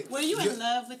clarity... Were you in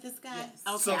love with this guy?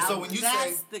 Yes. Okay, So when you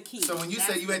that's say... the key. So when you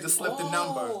That's say you had to slip the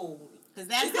number... Because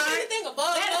that Is there heart, anything above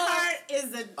that love? heart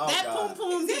is that God.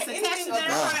 poom poom Is gets there attached to anything that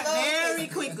above heart love? very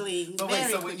quickly. But wait,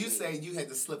 very so when you quickly. say you had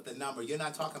to slip the number, you're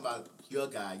not talking about your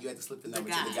guy. You had to slip the number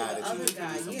to guy. the guy The that you other was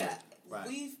guy, doing yeah. Right.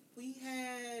 We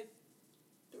had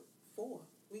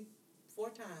four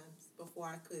times before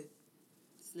I could,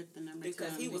 Slip the number because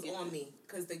to him he to was get on the- me.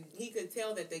 Because he could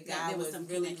tell that the That guy there was was some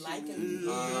really connection. liking me.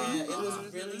 Yeah, it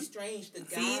was really strange. The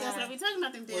guy. See, that's what we talking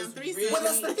about. Them damn was threesomes. really- Well,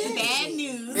 that's the thing. Bad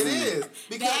news. It is.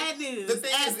 Because Bad news. The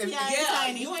thing is... FBI if- Yeah,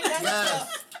 Tiny. you ain't got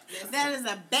Yes. That is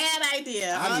a bad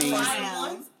idea. I mean- All Try it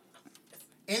around. once.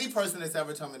 Any person that's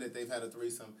ever told me that they've had a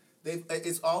threesome,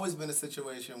 it's always been a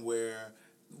situation where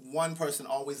one person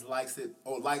always likes it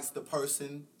or likes the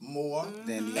person more. Then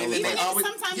the And other then Even they if always-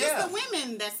 sometimes yeah. it's the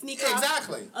women that sneak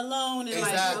Exactly. off alone and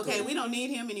Exactly. like, okay, we don't need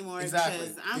him anymore Exactly.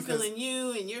 because I'm Because- feeling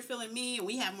you and you're feeling me and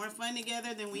we have more fun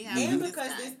together than we have And with because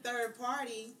this guy. this third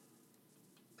party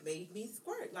made me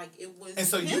squirt. Like, it was And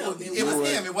so him. it was were-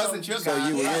 him. It wasn't your so guy.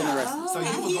 you were Yeah. interested. So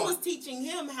And you he were was going... teaching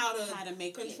him how How to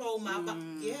make it. control my body.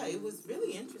 Yeah, it was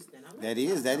really interesting. I That learned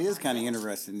is about kind of myself.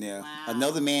 interesting there. Wow.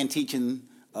 Another man teaching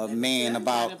a man How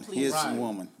about to please. his Right.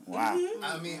 woman. Wow.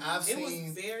 I mean, I've It was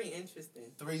seen very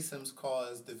interesting. threesomes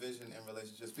cause division in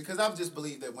relationships because I've just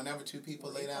believed that whenever two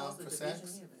people lay It down caused a for division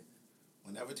sex, here,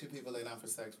 but whenever two people lay down for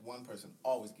sex, one person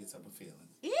always gets up a feeling.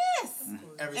 Yes.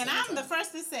 Every And single I'm the time.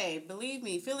 first to say, believe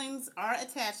me, feelings are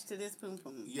attached to this poom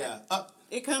poom. Yeah.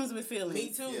 It comes with feelings. Me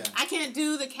too. Yeah. I can't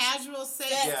do the casual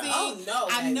sex Yeah. thing. Oh, no,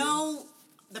 I baby. know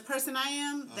the person I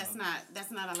am. That's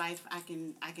not a life I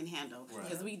can handle. Right.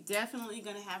 Because we definitely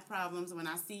gonna have problems when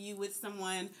I see you with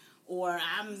someone or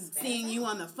I'm seeing you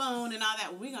on the phone and all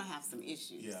that. We're gonna have some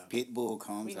issues. Yeah. Pitbull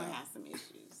comes We're gonna out. have some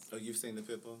issues. So you've seen the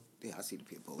Pitbull? Yeah, I see the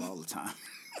pitbull all the time.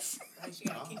 Like, she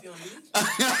gotta keep you on the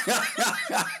leash.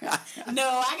 No,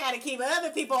 I gotta keep other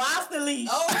people off the leash.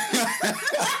 Oh,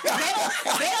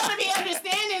 They don't be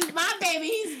understanding my baby.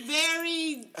 He's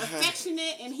very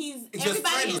affectionate and he's Just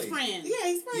everybody's friendly. friend. yeah,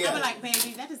 he's friendly. Yeah. I be like,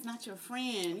 baby, that is not your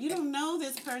friend. You don't know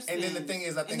this person. And then the thing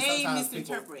is, I think and they sometimes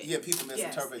misinterpret. people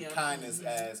misinterpret Yes, yeah. kindness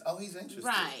as, oh, he's interested.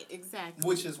 Right, exactly.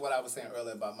 Which is what I was saying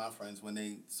earlier about my friends when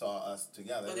they saw us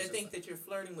together. Or It they was just think that you're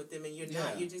flirting with them and you're Yeah.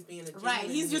 not. You're just being a Right, genuine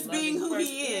he's just loving being who he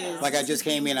person. is. Yeah. Like I just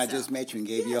came in, I himself. just met you and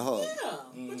gave you a hug.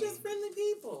 Yeah, we're just friendly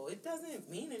people. It doesn't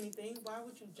mean anything. Why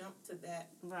would you jump to that?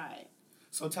 Right.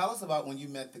 So tell us about when you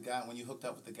met the guy, when you hooked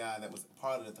up with the guy that was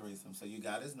part of the threesome. So you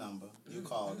got his number, you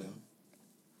called him,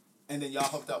 and then y'all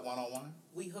hooked up one-on-one?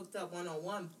 We hooked up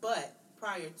one-on-one, but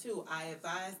prior to, I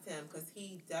advised him because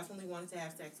he definitely wanted to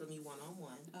have sex with me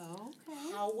one-on-one.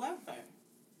 Okay. However,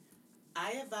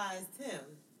 I advised him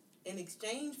in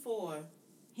exchange for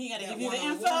He got to that give you the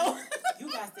one-on-one, info.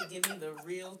 you got to give me the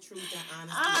real truth and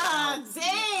honesty Ah, about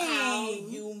dang. how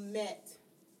you met.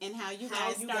 And how you How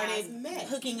guys you started guys met.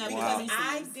 hooking up. Wow. Because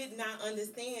I did not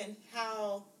understand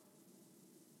how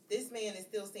this man is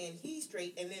still saying he's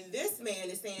straight, and then this man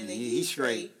is saying that he's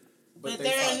straight. But they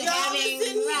they're find- y'all having,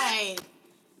 listen here. right.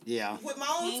 Yeah. With my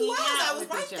own 2 Hanging eyes, I out was with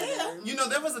right each there. other. You know,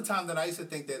 there was a time that I used to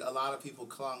think that a lot of people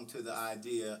clung to the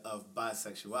idea of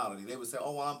bisexuality. They would say,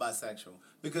 "Oh, well, I'm bisexual,"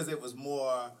 because it was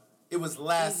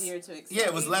less Easier to accept. Yeah,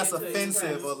 it was less Easier to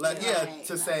offensive express. or Right,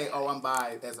 to say, right. "Oh, I'm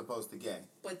bi," as opposed to gay.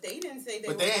 But they didn't say they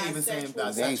But were they ain't even saying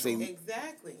bisexual. They ain't bisexual. saying-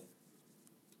 Exactly.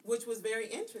 Which was very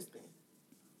interesting.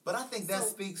 But I think that So-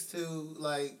 speaks to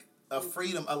like a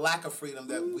freedom, a lack of freedom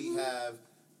that we have,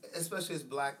 especially as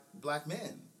black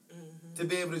men, to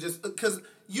be able to just because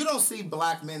you don't see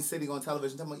black men sitting on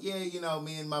television talking about, yeah, you know,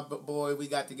 me and my boy, we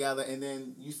got together, and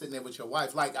then you sitting there with your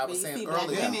wife, like I was you saying see black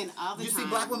earlier. women all the you see time.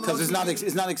 black women Because on it's not TV.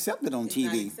 it's not accepted on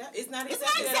TV. It's not It's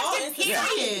accepted not at all. accepted, in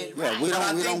society. period. Yeah, we But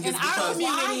I don't think In it's our because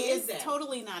community, Why is it's that?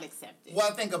 totally not accepted.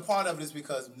 well, I think a part of it is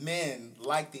because men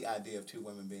like the idea of two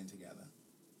women being together,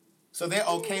 so they're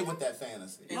okay with that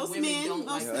fantasy. And Most women men, don't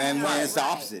most like men, And Right. it's the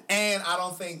opposite. And I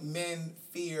don't think men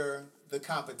fear the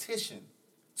competition.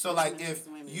 So, like, if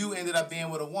Women. you ended up being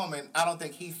with a woman, I don't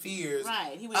think he fears.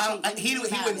 Right. He wouldn't think he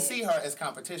anything about wouldn't it. see her as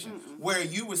competition. Where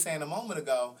you were saying a moment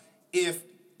ago, if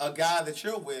a guy that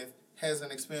you're with has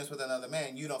an experience with another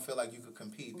man, you don't feel like you could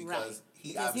compete because Right. he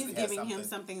Because obviously he's has giving him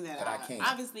something that I I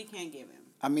can't. obviously can't give him.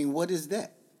 I mean, what is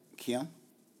that, Kim?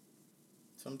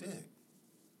 Some dick.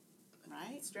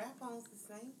 Right? Strap-ons the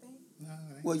same thing. No,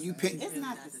 it ain't Well, the you same. pick. It's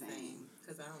not the same.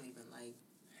 Because I don't even like.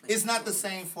 It's not the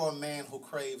same for a man who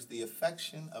craves the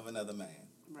affection of another man.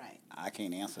 Right. I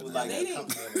can't answer Well, that. like- They that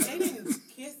didn't. company- They didn't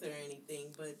kiss or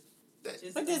anything, but.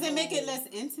 Just But does the it make it whole- less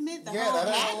intimate? The Yeah, whole that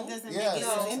is- act doesn't yeah, make it it's less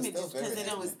still intimate very because they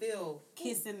It was don't still.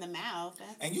 kiss in the mouth.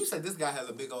 That's, And you said this guy has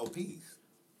a big old piece.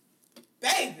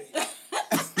 Baby.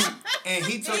 And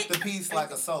he took the piece like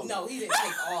a soldier. No, he didn't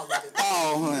take all of it.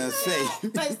 Oh, let's see.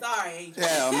 But sorry, Adrian.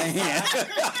 Yeah, man.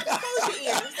 Close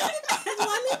your ears.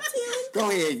 1 and 10. Go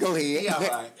ahead. Go ahead. He all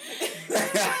right.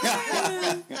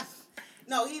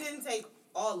 No, he didn't take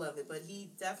all of it, but he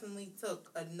definitely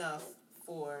took enough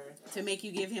for. to make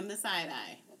you give him the side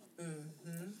eye.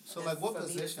 So, like, what for me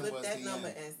to position flip was that he number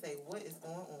in? and say, what is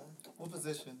going on? What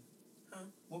position? Huh?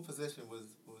 What position was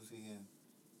he in?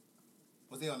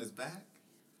 Was he on his back?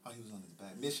 Oh, he was on his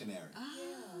back. Missionary.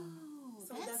 Oh,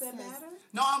 So does that matter?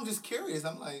 No, I'm just curious.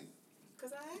 I'm like,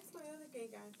 Because I asked my other gay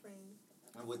guy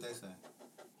friend. what'd they say?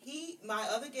 My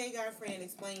other gay guy friend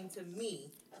explained to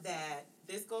me that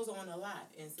this goes on a lot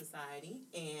in society,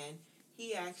 and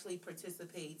he actually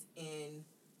participates in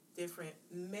different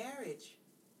married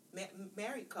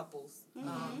couples.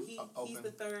 He's Open.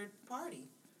 the third party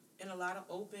in a lot of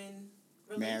open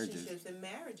Marriages. relationships and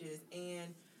marriages,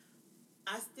 and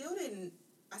I still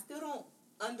don't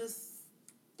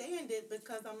understand it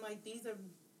because I'm like, these are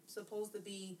supposed to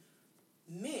be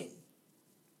men,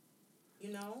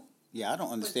 you know? Yeah, I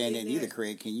don't understand is that either, there-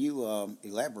 Craig. Can you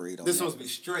elaborate on This that? supposed to be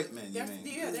straight men, you They're,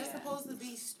 mean? they're supposed to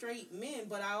be straight men,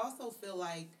 but I also feel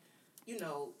like, you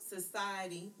know,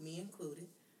 society, me included,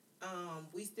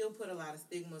 we still put a lot of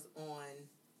stigmas on,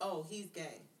 oh, he's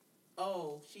gay.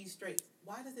 Oh, she's straight.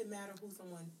 Why does it matter who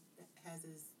someone has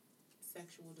his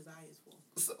sexual desires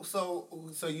for?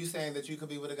 So you saying that you could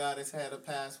be with a guy that's had a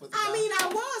past with a guy? I mean, I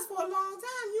was for a long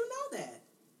time. You know that.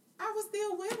 I was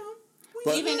still with him.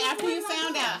 But- Even after you When I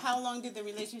found was. out, how long did the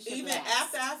relationship Even last?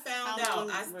 after I found How out,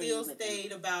 long I were still you with him?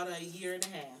 stayed about a year and a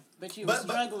half. But you were But-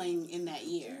 struggling in that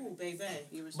year. Ooh, baby.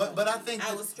 You were But I struggling. think I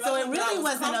that- was struggling. really but I was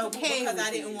wasn't comfortable okay because with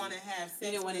I didn't you. want to have sex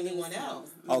didn't with wanna anyone lose him. else.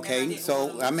 Okay, And I didn't so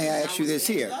wanna lose I may him. ask you was this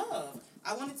in here. love.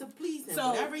 I wanted to please him. So-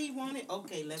 Whatever he wanted,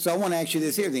 okay, let's. So I want to ask you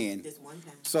this here then. This one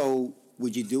time. So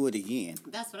would you do it again?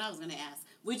 That's what I was going to ask.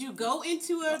 Would you go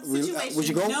into a would situation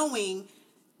you go- knowing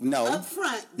No. up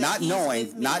front that Not he's knowing,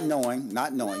 with not me? knowing.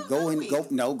 No, Go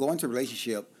knowing. into a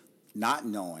relationship, not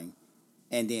knowing,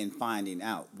 and then finding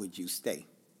out. Would you stay?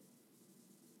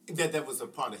 that was a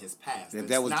part of his past. That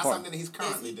That's was not part- something that he's Is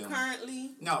currently he doing.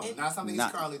 currently? No, in- not something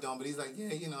Not- he's currently doing. But he's like,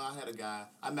 yeah, you know, I had a guy.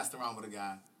 I messed around with a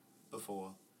guy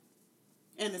before.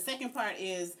 And the second part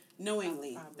is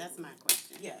knowingly. Probably. That's my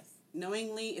question. Yes.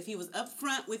 Knowingly, if he was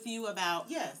upfront with you about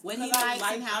Yes, what he because I likes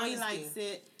like and how he honesty. likes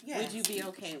it, Yes. would you be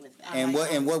okay with that? And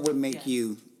like what would make yes.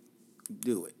 you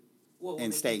do it What would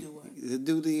and make stay? you do what?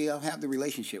 Do the have the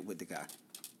relationship with the guy?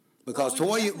 Because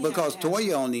Well, we Toya, definitely because have to have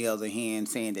Toya, on the other hand,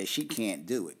 saying that she can't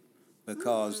do it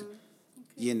because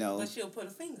you know, But she'll put a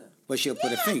finger. but she'll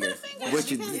put a finger, Put a finger. which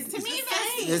Because is to me,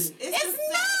 it's- it's not.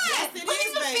 Yes, it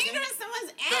Putting is, a baby. finger in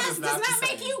someone's That is not the does not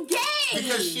same. make you gay.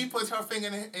 Because she puts her finger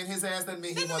in his ass doesn't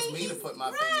mean he wants me to put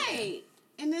my finger in. Right.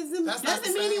 And doesn't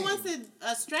the mean he same. wants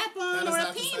a strap on or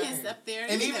a penis up there.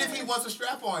 And either. even if he wants a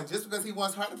strap on, just because he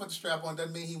wants her to put the strap on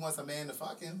doesn't mean he wants a man to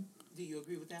fuck him. Do you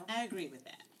agree with that? I agree with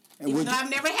that. And Even though I've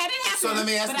never had it happen. So let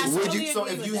me ask you, would you? so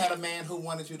if you had a man who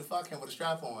wanted you to fuck him with a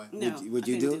strap on, No, would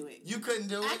you do it? You couldn't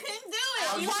do it? I couldn't do it.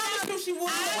 Oh, you promised you she would.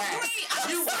 I agree.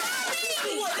 I'm sorry.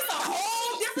 It's a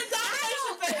whole different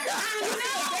dimension.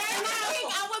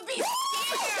 I would be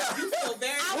scared.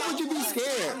 Why would you be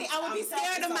scared? I would be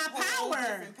scared of my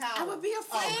power. I would be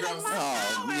afraid of my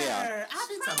power. Yeah.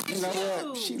 I promise You know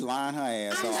what? She lying her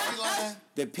ass off.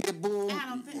 The pit bull, I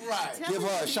don't think. Right. give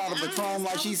her a shot of Patron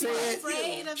like she said.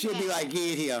 She'll be like,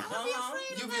 get here.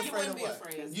 You'd be afraid of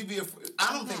what? You'd be afraid.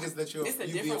 I don't think it's that It's a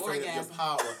you'd be different afraid of your orgasm.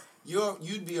 power.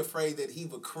 You'd be afraid that he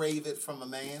would crave it from a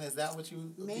man. Is that what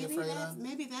you would be afraid of?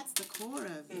 Maybe that's the core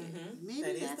of it. That Maybe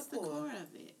is that's the the core. core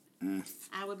of it.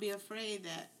 I would be afraid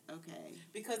that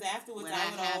Because afterwards, what I I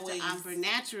would have always. to offer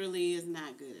naturally is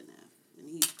not good enough, and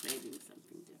he's craving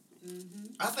something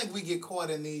different. I think we get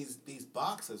caught in these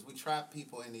boxes. We trap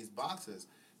people in these boxes.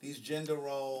 These gender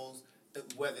roles,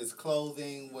 whether it's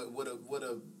clothing, what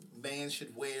a man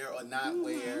should wear or not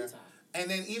wear.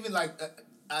 And then even like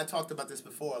I talked about this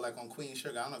before, like on Queen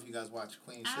Sugar. I don't know if you guys watch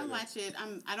Queen Sugar. I watch it.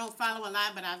 I don't follow a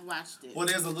lot, but I've watched it. Well,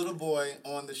 there's a little boy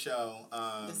on the show.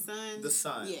 The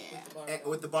son. Yeah. Yeah.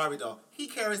 With the Barbie doll. He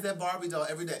carries that Barbie doll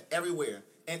every day, everywhere.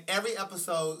 And every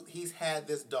episode, he's had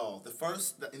this doll.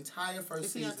 The entire first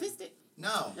Is he season. autistic?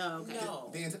 No. Oh,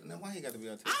 okay. No. Why you got to be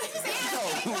autistic?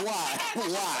 Oh, why?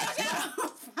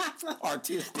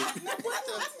 Artistic.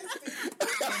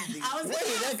 I was Where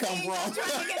did that come from? I'm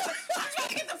trying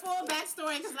to get the full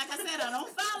backstory because, like I said, I don't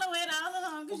follow it all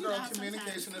along. Well, girl,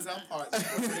 communication is our partner.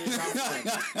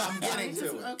 I'm getting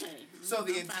to it. Okay. So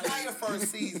the entire first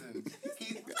season,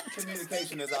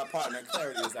 communication is our partner,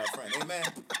 clarity is our friend. Amen?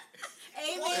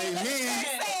 Amen.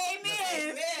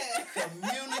 Amen.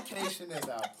 Communication is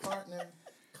our partner,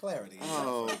 clarity is our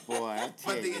Oh, friend. boy. I tell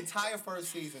But the you. entire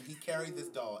first season, he carried this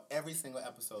doll every single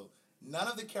episode. None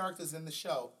of the characters in the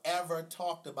show ever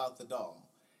talked about the doll.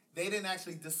 They didn't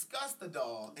actually discuss the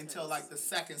doll until like the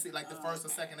second season, like the first or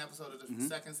second episode of the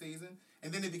second season,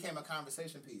 and then it became a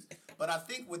conversation piece. But I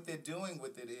think what they're doing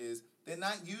with it is they're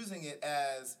not using it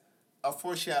as a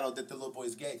foreshadow that the little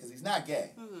boy's gay, because he's not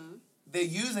gay. They're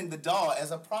using the doll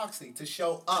as a proxy to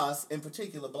show us, in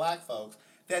particular black folks,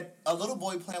 that a little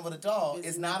boy playing with a doll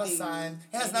is not a sign.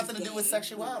 It has nothing to do with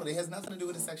sexuality. It has nothing to do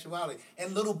with his sexuality.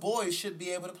 And little boys should be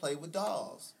able to play with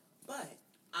dolls. But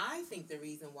I think the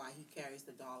reason why he carries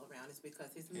the doll around is because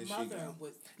his Here she mother go.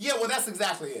 was. Yeah, well, that's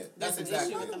exactly it. That's the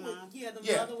exactly mother it. was,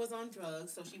 Yeah. mother was on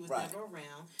drugs, so she was Right. never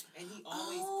around, and he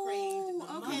always craved the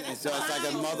mother. And so it's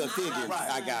like a mother figure.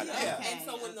 Right. I got it. Yeah. And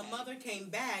so when the mother came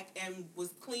back and was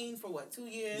clean for 2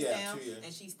 years Yeah, now, 2 years.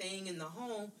 and she's staying in the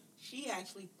home, she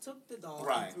actually took the doll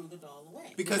Right. and threw the doll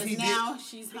away. Because he now did,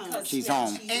 she's home. Because She's now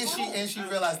home. she's and she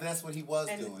realized that's what he was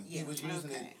And- doing. He yeah. was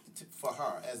using Okay. it for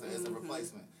her as a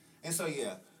replacement. And so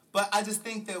yeah, but I just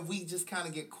think that we just kind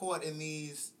of get caught in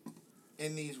these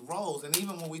roles, and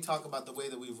even when we talk about the way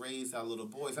that we've raised our little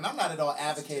boys, and I'm not at all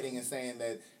advocating and saying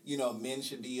that men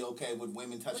should be okay with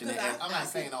women touching their ass. I'm not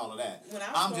saying all of that. When I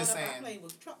was I'm growing just up, I saying played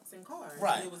with trucks and cars.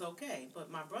 Right. And it was okay. But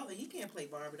my brother, he can't play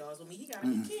Barbie dolls with me. He got to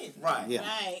be kid. right. Yeah.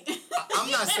 Right. I'm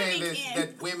not saying We can.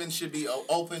 that women should be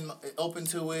open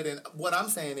to it, and what I'm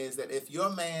saying is that if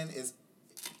your man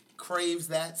craves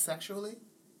that sexually,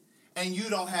 and you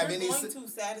don't have You're any going to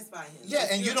satisfy him. yeah,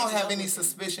 If and you you're don't in have love any with him.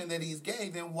 suspicion that he's gay,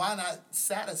 then why not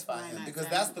satisfy him? not Because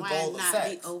satisfy- that's the why goal of not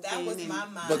sex. be open That was and- my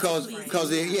mind. Because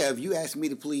Please. if you ask me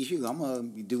to please you, I'm gonna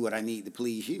do what I need to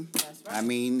please you. That's right. I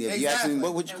mean, if you ask me, Exactly.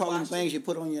 what would you And call them watch things you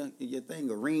put on your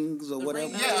thing, or rings or whatever?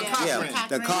 ring. Yeah, a cock Yeah, ring.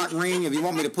 the cock ring. If you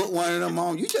want me to put one of them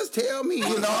on, you just tell me.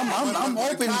 You know, I'm The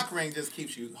open. cock ring just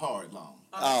keeps you hard long.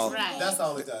 Oh, Right. That's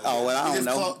all it does. Oh, well, I It don't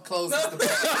just know. closes the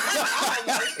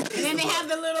back. And then they have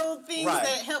the little things Right.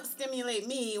 that help stimulate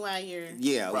me while you're.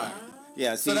 yeah, Right.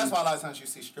 yeah. See, So that's why a lot of times you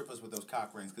see strippers with those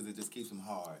cock rings, because it just keeps them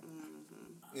hard.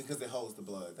 It's because it holds the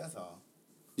blood. That's all.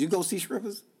 you go see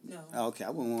strippers? No. Oh, okay, I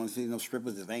wouldn't want to see no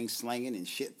strippers that ain't slanging and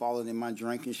shit falling in my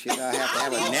drink and shit. I have to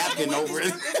have a napkin over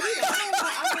it.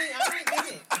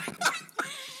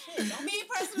 Me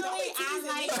personally, I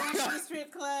like going to the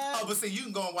strip club. Oh, but see, you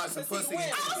can go and watch some pussy. when? I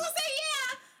was gonna say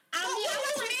yeah. I mean, I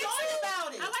watch men enjoy too.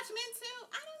 about it? I watch men too.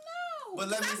 I don't know. But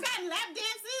let 'Cause me- I've gotten lap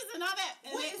dances and all that.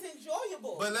 What is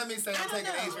enjoyable? But let me say, I'm I don't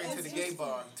taking know. Adrian to It's the gay just-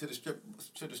 bar, to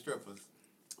the strippers.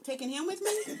 Taking him with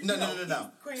me? No.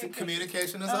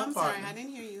 Communication is our I'm partner. sorry, I didn't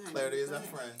hear you. Honey. Clarity is our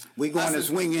friend. We going to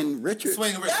Swinging Richard?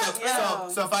 Swinging Richard. Yeah.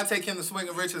 So if I take him to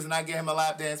Swinging Richards and I get him a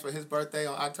lap dance for his birthday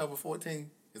on October 14th,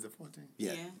 is it 14?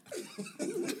 Yeah.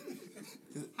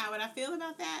 How would I feel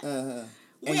about that? Well,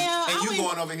 And you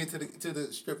going over here to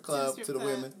the strip club to the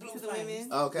women? To the women.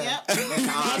 Okay. Yep. And the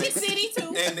Magic Onyx. City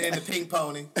too. And the pink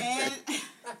pony. And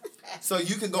So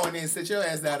you can go in there and sit your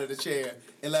ass down in the chair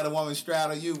and let a woman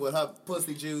straddle you with her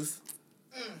pussy juice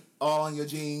all on your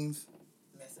jeans.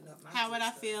 Messing up my how would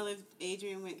I system. feel if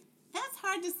Adrian went? That's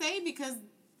hard to say because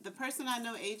the person I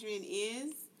know Adrian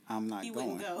is, I'm not he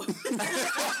going. wouldn't go. So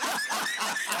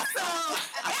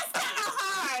that's kind of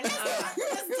hard.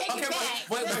 Let's take it back.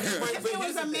 If it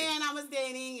was a man I was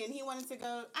dating and he wanted to go,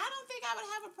 I don't think I would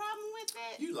have a problem with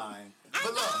it. You lying. I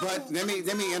But look, know. But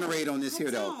let me iterate on this I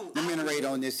here though. don't. Let me iterate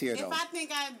on this here If though. I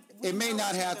think I, It may would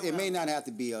not go, have I'd it may go. not have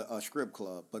to be a strip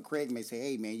club, but Craig may say,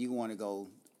 "Hey man, you want to go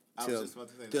I was just about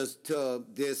to say that. to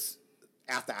this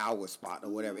after hour spot or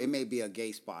whatever. It may be a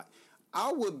gay spot.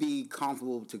 I would be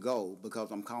comfortable to go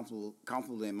because I'm comfortable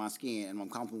in my skin and I'm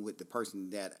comfortable with the person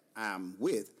that I'm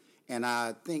with. And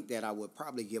I think that I would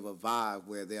probably give a vibe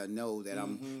where they'll know that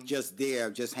I'm just there,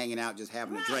 just hanging out, just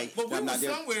having a drink. but we I'm were not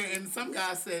there. somewhere and some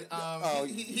guy said,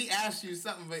 he asked you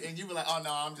something, and you were like, oh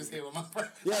no, I'm just here with my friend.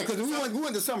 Yeah, because we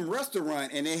went to some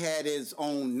restaurant and it had its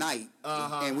own night,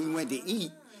 and we went to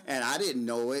eat, and I didn't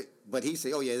know it, but he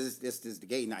said, "Oh yeah, this is the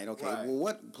gay night." Okay, Right.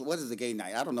 well what is a gay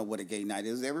night? I don't know what a gay night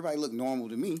is. Everybody looked normal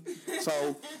to me,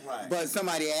 so Right. but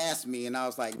somebody asked me, and I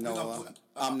was like, "No,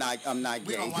 I'm not We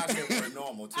gay." don't watch that word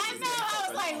normal. Too, I know. I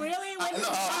was like, really? When did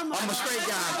I'm a straight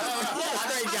guy. I'm a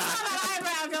straight guy.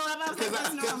 eyebrow go up. I was like,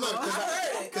 that's normal.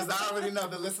 Because I already know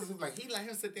the listeners were like, he let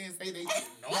him sit there and say they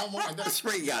normal. And that's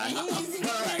Straight guy. I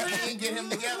didn't get him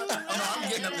together. Oh, no, I'm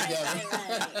getting them together.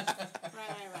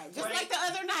 Right. Just like the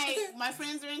other night, my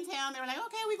friends are in town. They were like,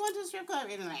 okay, we going to the strip club.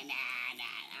 And I'm like, nah,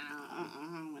 I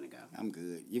don't want to go. I'm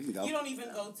good. You can go. You don't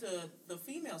even go to the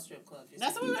female strip club.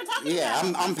 That's what we were talking Yeah,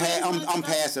 about. I'm My friends wanted to I'm go.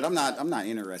 past it. I'm not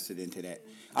interested into that.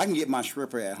 I can get my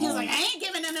stripper at He was home. like, I ain't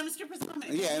giving none of them strippers money.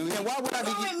 Yeah, and then why would I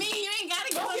Go be? with me. You ain't got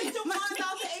to go Get with your my money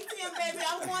out the ATM, baby.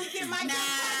 I'm going to get my Nah,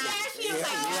 cash.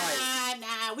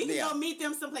 nah. We can Yeah. go meet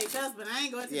them someplace else, but I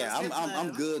ain't going to Yeah, the strip club.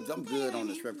 I'm good. I'm Okay, good on the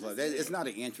honey. strip club. It's not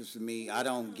an interest to me. I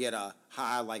don't get a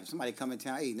high like if somebody come in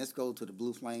town. Hey, let's go to the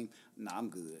Blue Flame. No, I'm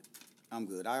good.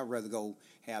 I'd rather go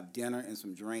have dinner and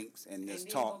some drinks and And just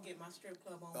then talk go get my strip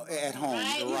club on. at home. Right?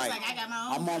 He was Right. like, I got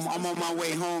my own. I'm on my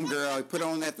way home, girl. Put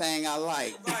on that thing I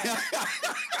like. Right.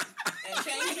 And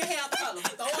change your hair color.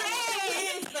 Throw on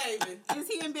Hey! the baby. Is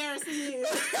he embarrassing you?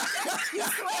 You're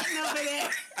sweating over there.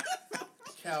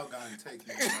 Calgon, take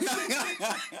me.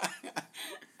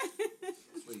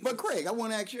 But Craig, I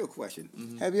want to ask you a question.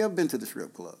 Have you ever been to the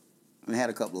strip club and had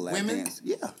a couple of lap Women? dances?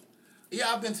 Yeah.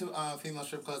 Yeah, I've been to female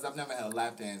strip clubs. I've never had a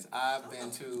lap dance. I've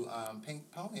been to Pink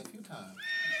Pony a few times.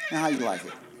 Now, how you like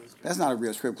it? That's not a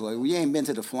real strip club. You ain't been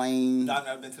to the Flame, I've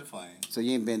never been to the Flame. so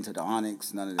you ain't been to the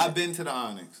Onyx, none of that. I've been to the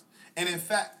Onyx. And in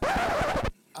fact,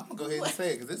 I'm going to go ahead and say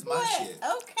it because this is my shit.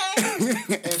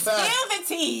 Okay. In fact, Spill the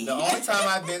tea. the only time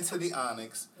I've been to the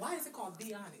Onyx. Why is it called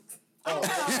the Onyx? Oh, I'm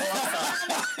sorry.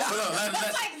 Hold on,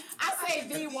 It's like, I say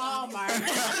the Walmart.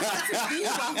 The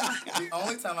Walmart. the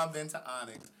only time I've been to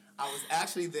Onyx, I was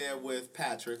actually there with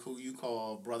Patrick, who you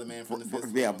call Brother Man from the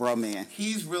Fifth Yeah, Floor. bro, man.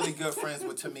 He's really good friends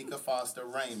with Tamika Foster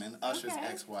Raymond, Usher's Okay.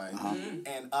 ex-wife,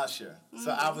 and Usher.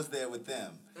 So I was there with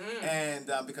them. And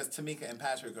because Tamika and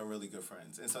Patrick are really good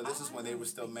friends. And so this is when they were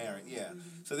still married. Yeah.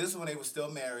 So this is when they were still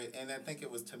married. And I think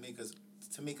it was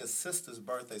Tamika's sister's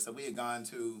birthday. So we had gone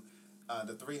to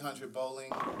the 300 bowling.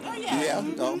 Oh, yeah. Yeah,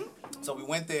 no. So we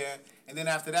went there. And then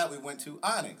after that, we went to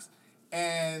Onyx.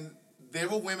 And there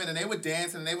were women, and they were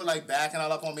dancing, and they were, like, backing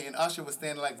all up on me. And Usher was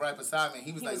standing, like, right beside me. And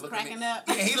he was, He like, was looking at me. cracking up.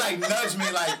 Yeah, he, like, nudged me,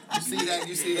 like, you see that?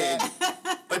 You see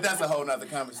that? But that's a whole nother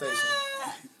conversation.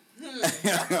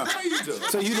 How you doing?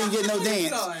 So you didn't get no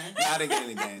dance? Nah, I didn't get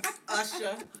any dance.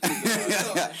 Usher.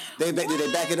 Did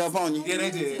they back it up on you? Yeah,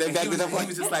 they did. They And backed he was, it up on he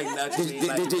was just, like, nudging me. Did,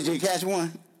 Like, did you catch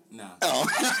one? no. Oh.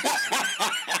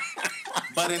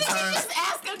 But in terms... Just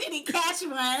ask him, did he catch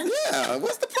one? Yeah,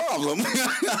 what's the problem?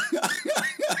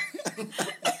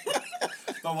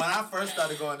 But when I first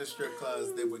started going to strip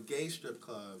clubs, they were gay strip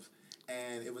clubs,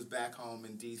 and it was back home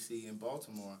in D.C. and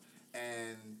Baltimore,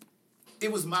 and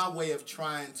it was my way of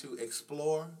trying to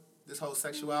explore this whole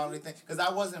sexuality thing, because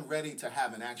I wasn't ready to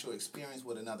have an actual experience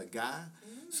with another guy.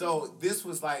 So this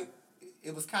was like,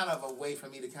 it was kind of a way for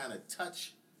me to kind of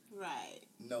touch, Right.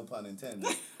 no pun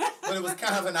intended, but it was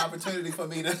kind of an opportunity for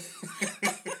me to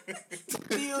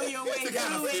feel your way to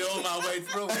kind of through it. feel my way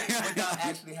through it without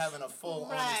actually having a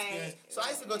full-on experience. So I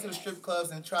used to go to the strip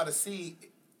clubs and try to see,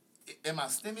 am I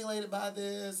stimulated by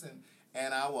this?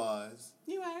 And I was.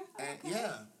 You are? And Okay.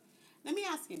 yeah. Let me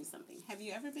ask you something. Have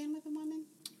you ever been with a woman?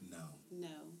 No. No.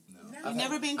 I've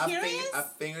never been curious? I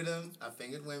fingered them. I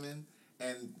fingered women.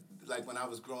 And like when I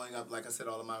was growing up, like I said,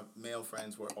 all of my male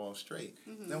friends were all straight.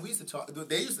 Mm-hmm. And we used to talk.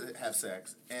 They used to have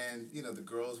sex. And, you know, the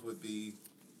girls would be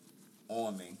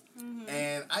on me. Mm-hmm.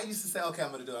 And I used to say, okay,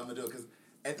 I'm going to do it. Because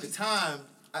at the time,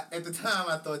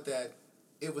 I thought that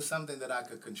it was something that I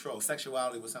could control.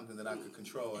 Sexuality was something that I could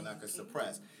control and I could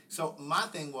suppress. So my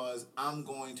thing was, I'm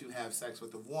going to have sex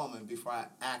with a woman before I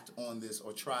act on this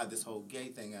or try this whole gay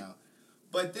thing out.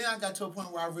 But then I got to a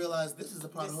point where I realized this is a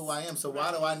part of who I am. So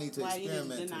why do I need to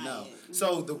experiment to know? Mm-hmm.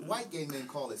 So the white gay men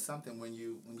call it something when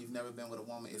you've never been with a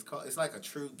woman. It's like a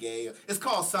true gay. It's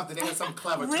called something. They have some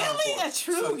clever term for it. Really, a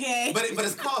true gay? But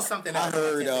it's called something. I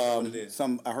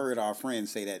heard our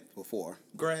friends say that before.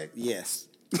 Greg. Yes.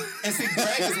 And see,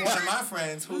 Greg is one of my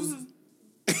friends who's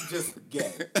just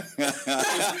gay. What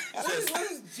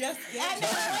is just gay?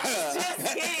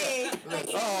 Just gay.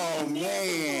 Oh,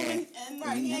 man. And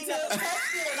right, he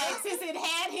like, since it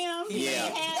had him,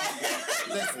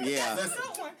 Listen.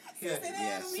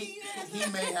 Yes.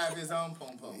 He may have his own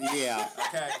pom pom. Yeah.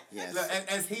 Okay. Yes. Look,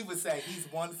 as he would say, he's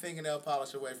one fingernail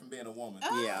polish away from being a woman.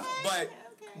 Yeah. But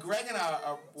Greg and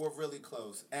I were really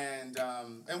close, and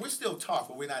we still talk,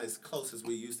 but we're not as close as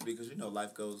we used to be because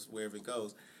life goes wherever it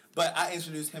goes. But I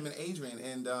introduced him and Adrian,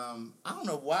 and I don't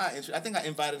know why. I think I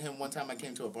invited him one time. I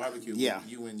came to a barbecue with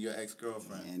you and your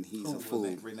ex-girlfriend, and he's a fool.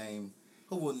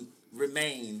 Who will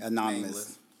remain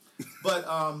anonymous. But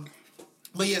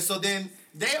yeah. So then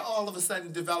they all of a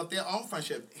sudden developed their own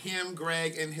friendship. Him,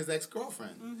 Greg, and his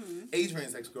ex-girlfriend,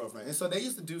 Adrian's ex-girlfriend, and so they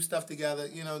used to do stuff together,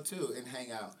 too, and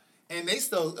hang out. And they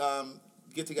still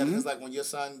get together because, like, when your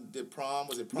son did prom,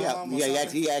 was it prom? Yeah.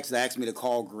 He actually asked me to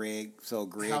call Greg so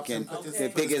Greg can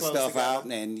pick his stuff out,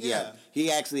 and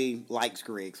he actually likes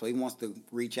Greg, so he wants to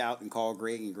reach out and call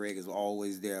Greg, and Greg is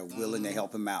always there, willing to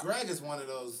help him out. Greg is one of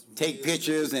those take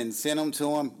pictures and send them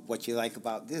to him. What you like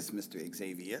about this, Mr.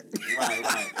 Xavier?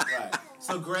 Right.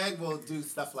 So Greg will do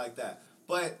stuff like that,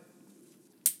 but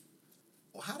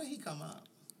how did he come up?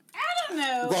 I don't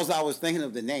know. Because I was thinking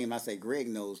of the name. I say Greg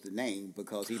knows the name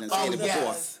because he done said it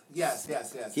before. Yes.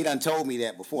 He done told me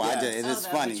that before. Yes. It's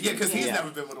funny. Yeah, because he's never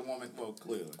been with a woman. Well,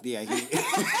 clearly. Yeah,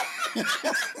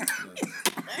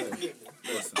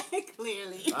 Listen.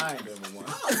 Clearly. I ain't been with one.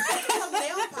 Speaking of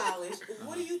nail polish,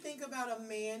 what do you think about a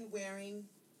man wearing?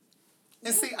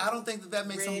 And see, I don't think that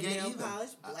makes him gay nail either. polish,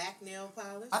 black nail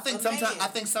polish. I think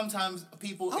sometimes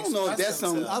people. I don't know if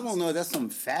that's some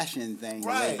fashion thing.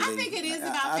 Right. I think it is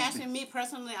about fashion. Me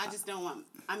personally, I just don't want.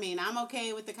 I mean, I'm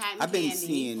okay with the cotton candy. I've been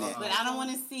seeing that, but I don't want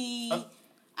to see.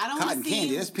 I don't want cotton to see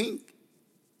candy. That's pink.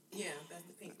 Yeah, that's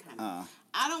the pink kind.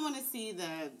 I don't want to see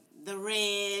the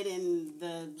red and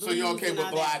the blues. So you're okay and with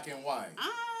all black that. and white?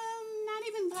 Not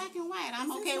even black and white.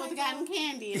 I'm okay with the cotton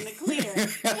candy and the clear.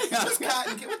 What's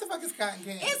cotton candy? What the fuck is cotton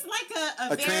candy? It's like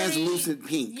a very, translucent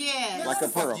pink. Yeah. Like a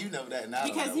pearl. You know that now.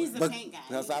 Because he's the paint guy.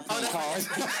 Because I paint cars.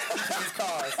 He paints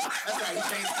cars. That's right. He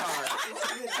paints cars.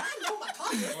 I know my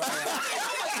colors.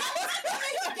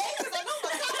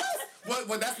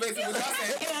 Well, that's basically what y'all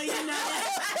saying. Hell, you know that.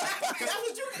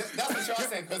 That's what y'all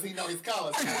saying because he knows his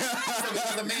colors. So this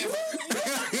is a man.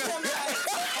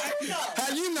 How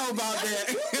you know about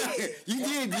that? You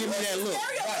did give me that look.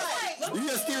 You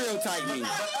just stereotyped me.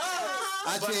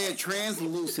 I said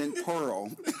translucent pearl.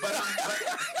 You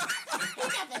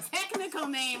got the technical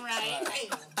name right.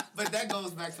 But that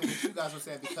goes back to what you guys were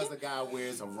saying, because a guy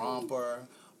wears a romper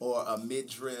or a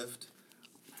midriff,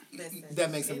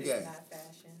 that makes him gay. It is not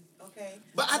fashion. Okay.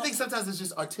 But I think sometimes it's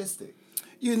just artistic.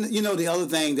 You know the other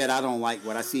thing that I don't like,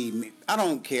 what I see, I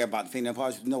don't care about the fingernail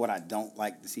polish. You know what I don't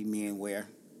like to see men wear,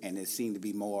 and it seemed to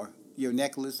be more your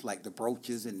necklace, like the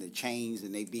brooches and the chains,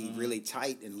 and they be really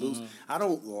tight and loose. I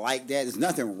don't like that. There's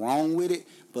nothing wrong with it,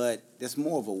 but that's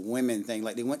more of a women thing.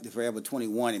 Like they went to Forever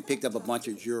 21 and picked up a bunch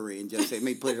of jewelry and just said, "Let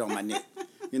me put it on my neck."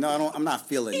 You know, I'm not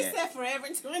feeling He that. said Forever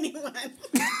 21.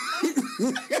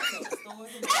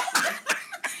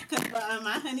 Because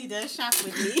my honey does shop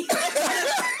with me.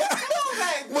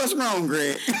 What's wrong,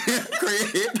 Greg?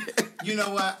 Greg? You know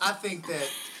what? I think that,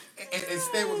 and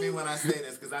stay with me when I say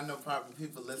this, because I know probably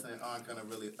people listening aren't going to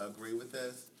really agree with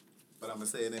this, but I'm going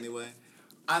to say it anyway.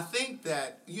 I think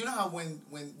that, you know how when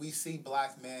we see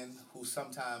black men who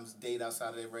sometimes date outside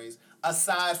of their race,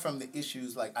 aside from the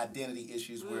issues like identity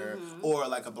issues where, or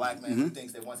like a black man who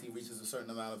thinks that once he reaches a certain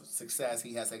amount of success,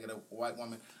 he has to get a white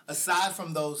woman. Aside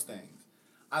from those things,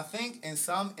 I think in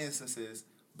some instances,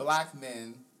 black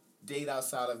men date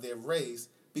outside of their race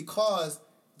because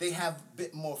they have a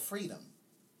bit more freedom.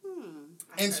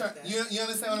 You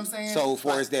understand what I'm saying? So,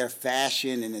 far as their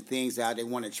fashion and the things how they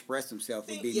want to express themselves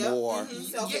would be more.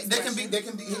 They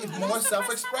can be more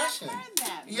self-expression.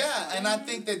 Yeah, and I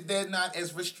think that they're not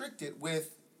as restricted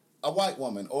with a white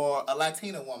woman or a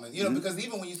Latina woman, because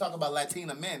even when you talk about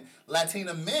Latina men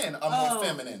are more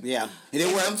feminine. Yeah, and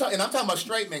I'm talking about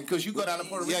straight men because you go down to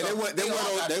Puerto Rico. Yeah,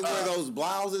 they wear those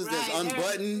blouses that's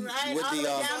unbuttoned with all the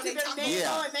down to their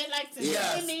navel, and they like to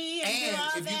shimmy and do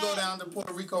all if you go down to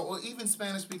Puerto Rico or even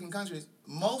Spanish-speaking countries,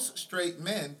 most straight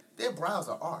men, their brows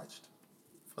are arched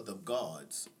for the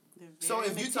gods. So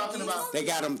if you're talking about, they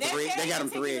got them thread, Craig. They got them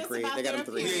thread.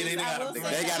 They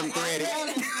got them threaded.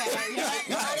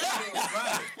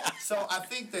 Right. So I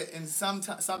think that in some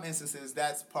instances,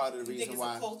 that's part of the reason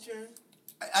why. You think it's a culture?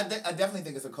 I definitely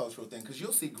think it's a cultural thing because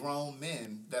you'll see grown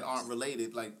men that aren't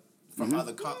related, like from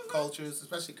other cultures,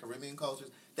 especially Caribbean cultures,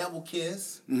 that will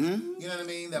kiss. Mm-hmm. You know what I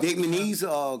mean? Vietnamese,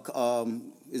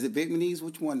 is it Vietnamese?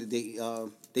 Which one did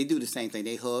they do the same thing?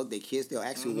 They hug, they kiss, they'll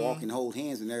actually walk and hold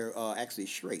hands, and they're actually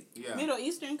straight. Yeah. Middle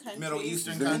Eastern countries.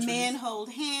 The men hold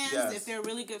hands. Yes. If they're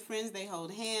really good friends, they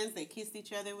hold hands. They kiss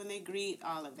each other when they greet.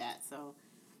 All of that. So,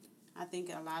 I think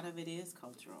a lot of it is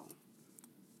cultural.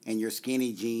 And your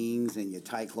skinny jeans and your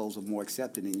tight clothes are more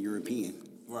accepted in European.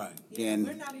 Right. Yeah,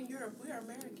 we're not in Europe. We're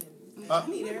American. I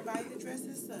need everybody to dress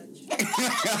as such.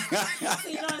 So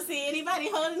you don't see anybody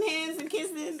holding hands and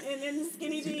kissing and in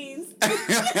skinny jeans.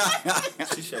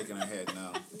 She's shaking her head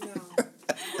no. No.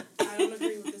 I don't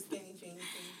agree with the skinny jeans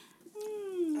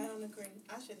thing. I don't agree.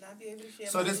 I should not be able to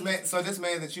share this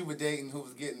man that you were dating who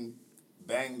was getting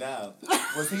banged out,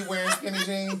 was he wearing skinny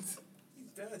jeans?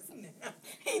 He does now.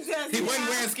 He wasn't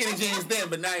wearing skinny jeans then,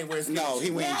 but now he wears skinny jeans. No,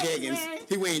 he wearing jeggings.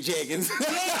 He wearing jeggings.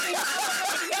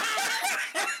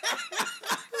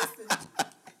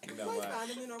 You might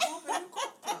find him in a romp and a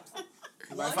crop top.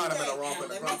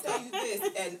 Let me tell you this,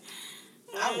 and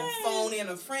I will phone in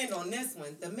a friend on this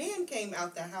one. The man came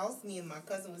out the house. Me and my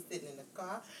cousin was sitting in the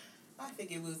car. I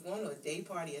figured we was going to a day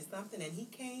party or something, and he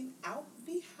came out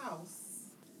the house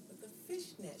with a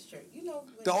fishnet shirt. You know,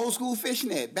 The old school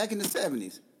fishnet back in the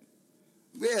 70s.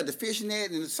 Yeah, the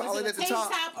fishnet and the solid at the top. Was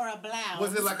it a tank top or a blouse?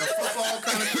 Was it like a football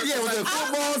kind of? Yeah, was it a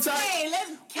football type? Hey,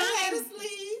 let's had a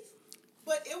sleeve,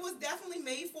 but it was definitely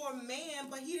made for a man,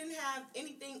 but he didn't have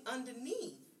anything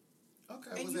underneath.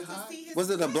 Okay, And was you it could high? see his Was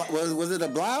it a breasts. was it a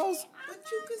blouse? But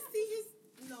you could see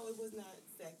his. No, it was not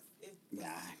sex. It was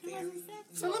very.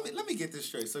 So let me get this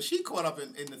straight. So she caught up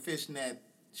in the fishnet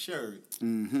shirt.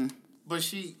 Mm-hmm. But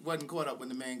she wasn't caught up when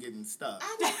the man getting stuck.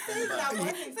 I didn't say that I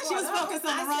wasn't. She was focused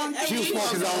on the wrong thing. She was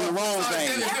focused on the wrong So thing.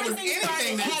 if there was Everything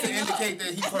anything that started to indicate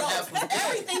that he perhaps was gay.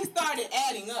 Everything started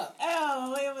adding up.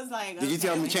 Oh, it was like. Did you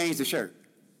tell him to change the shirt?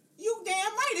 You damn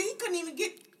right. And he couldn't even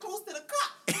get close to the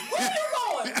cop. Where you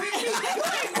going? You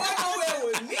ain't going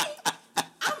nowhere with me.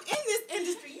 I'm in this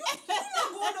industry. You're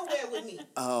not going nowhere with me.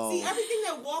 Oh. See, everything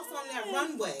that walks on that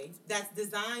runway that's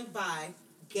designed by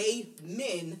gay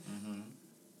men,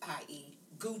 i.e.,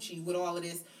 Gucci with all of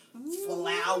this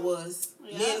flowers,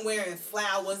 men wearing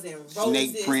flowers and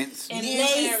roses, Snake prints. men And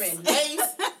lace. wearing lace.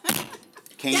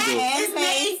 Can't do it. That is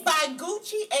made by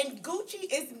Gucci, and Gucci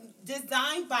is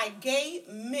designed by gay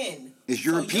men. It's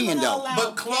European though.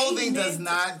 But clothing does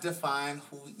not define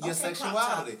who your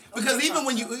sexuality. crop top. Because Okay,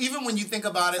 even when you think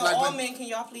about it, So like all when, men, can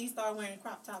y'all please start wearing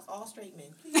crop tops? All straight men,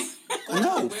 please.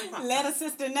 No. Let a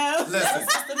sister know. listen.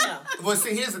 No. Well,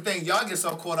 see, here's the thing. Y'all get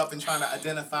so caught up in trying to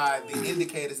identify the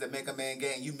indicators that make a man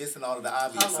gay, and you missing all of the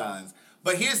obvious Come on. signs.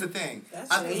 But here's the thing.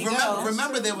 There you go.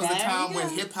 Remember there was a There you time when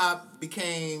go. hip hop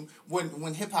became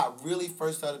when hip hop really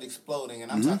first started exploding,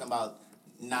 and I'm talking about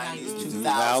 90s,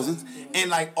 2000s, and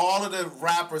like all of the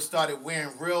rappers started wearing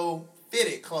real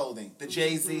fitted clothing. The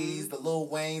Jay-Z's, the Lil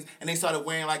Waynes, and they started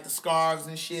wearing like the scarves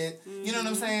and shit. You know what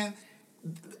I'm saying?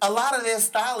 A lot of their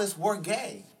stylists were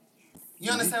gay.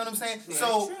 You understand what I'm saying?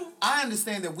 So true. I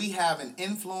understand that we have an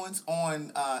influence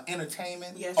on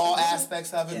entertainment, Yes, all we do.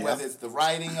 aspects of it, Yes. whether it's the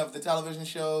writing of the television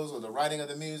shows or the writing of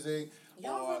the music.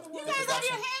 Y'all or run the the world. You guys have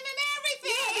your production. hand in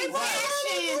everything. In Right.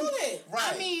 fashion.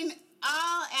 Right. I mean,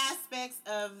 all aspects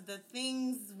of the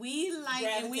things we like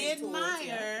and we Gravitate towards,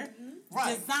 admire.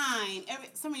 Right. Design.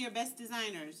 Some of your best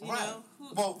designers. You Right. know.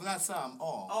 Who, Well, not some,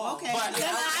 all. Oh, okay. But-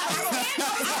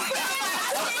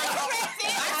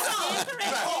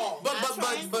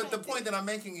 But the point that I'm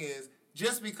making is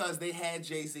just because they had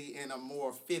Jay-Z in a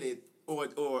more fitted or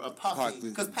a puffy,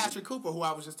 because Patrick Cooper, who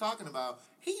I was just talking about,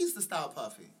 he used to style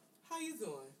puffy. How you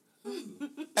doing?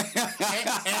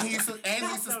 And he used to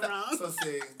so style. wrong. So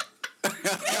see,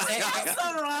 That's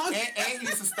so wrong. And he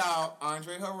used to style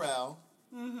Andre Harrell.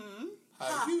 Mm-hmm.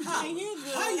 How you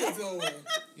doing? How you doing?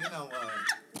 You know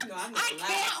what? No, I'm I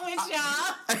can't with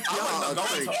y'all. I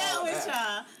can't with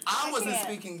y'all. I wasn't can't.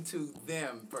 speaking to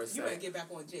them per se. You better get back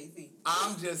on Jay-Z.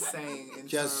 I'm just saying in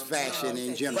Just terms fashion of,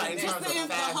 in general. Right, in Just terms of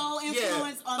the whole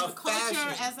influence on the of culture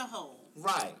fashion. as a whole.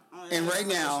 Right. And right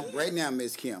now,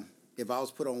 Miss Kim, if I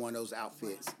was put on one of those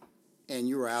outfits and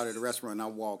you were out at a restaurant and I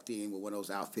walked in with one of those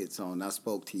outfits on and I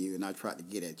spoke to you and I tried to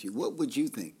get at you, what would you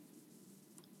think?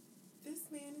 This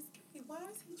man is gay. Why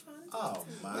is he trying to Oh talk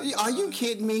to my me? Are you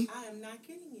kidding me? I am not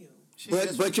kidding you. She But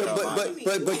is but you with but y'all. but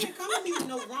You but can't come at me with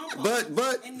no rom-com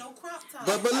but and no crop top.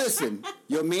 but listen,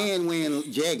 your man wearing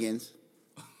jeggings,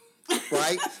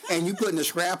 right? And you putting the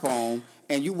scrap on,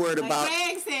 and you worried about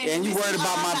Greg said, and you this worried is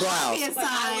about all my the blouse. obvious But I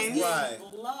was signs. getting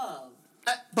Right. love.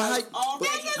 But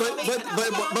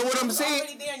what I'm saying.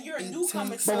 Already there and you're a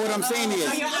newcomer. But what I'm saying is-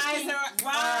 So your eyes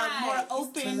are more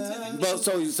open to the But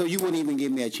so you wouldn't even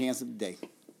give me a chance of the day.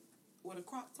 with a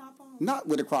crop top on. Not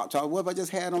with a crop top. What if I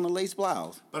just had on a lace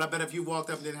blouse? But I bet if you walked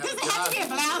up and didn't have Does a it have job, to be a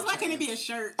blouse? Why can't it be a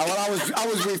shirt? Well, I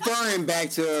was referring back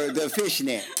to the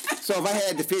fishnet. So if I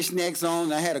had the fishnets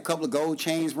on, I had a couple of gold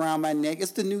chains around my neck.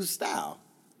 It's the new style.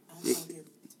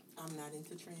 I'm not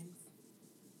into trends.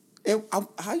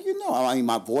 How you know? I mean,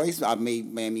 my voice. I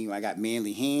got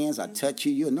manly hands. I touch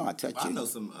you. You know, I touch you. I know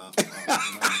some.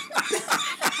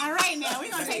 All right, now we're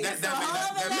gonna take this to a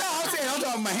whole other No, I'm saying I'm talking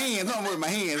about my hands. I'm with my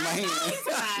hands. My hands.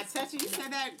 I touch you. You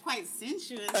said that quite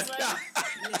sensuous.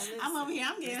 I'm over here.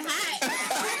 I'm getting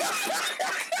hot.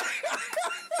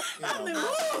 I'm like,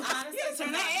 woo! Honestly, You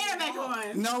turn that air back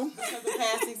on. No. because of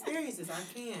past experiences, I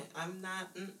can't. I'm not.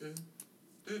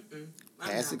 I'm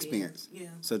Past not experience. Being,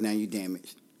 So now you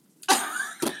damaged.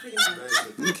 pretty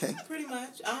much. Okay. Pretty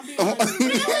much. I'm being. Oh.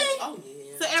 Oh yeah.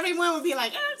 So everyone would be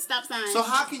like, stop sign. So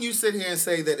how can you sit here and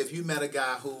say that if you met a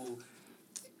guy who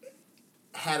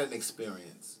had an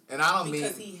experience, and I don't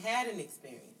Because mean he had an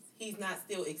experience, he's not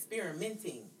still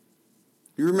experimenting.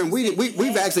 You remember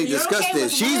we've actually You're discussed okay this.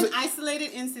 with She's one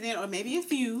isolated incident or maybe a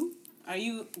few. Are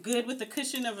you good with the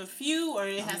cushion of a few, or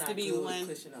it I'm has not to be good with one?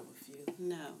 Cushion of a few.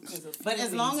 No. Because a few But as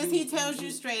things long as he you- tells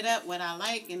you straight up what I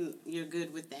like, and you're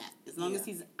good with that. As long as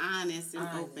Yeah. he's honest and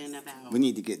Honest. open about. we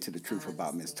need to get to the truth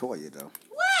about Miss Toya though.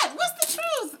 What? What's the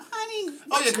truth, honey? Oh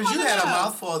What yeah, because you wanna had a know?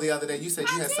 mouthful the other day. You said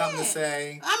you I had something to did.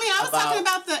 say. I mean, I was talking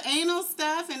about the anal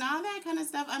stuff and all that kind of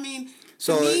stuff. I mean,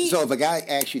 So to me, if a guy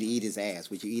asked you to eat his ass,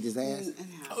 would you eat his ass?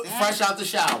 Fresh out the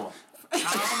shower.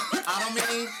 I don't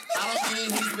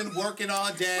mean he's been working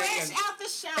all day. fresh And, out the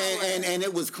shower. And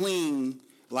it was clean,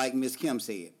 like Miss Kim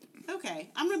said. Okay,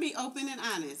 I'm gonna be open and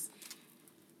honest.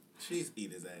 she's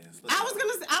eat his ass. I was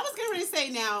gonna say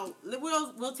now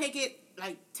we'll take it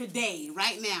like today,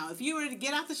 right now. If you were to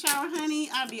get out the shower, honey,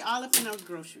 I'd be all up in those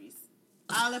groceries,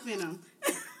 all up in them,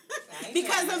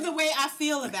 because of the way I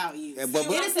feel about you. Yeah, but-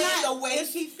 It is not the way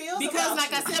it's- she feels Because, about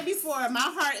like you. I said before, my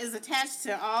heart is attached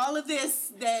to all of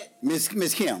this. That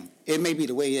Miss Kim, it may be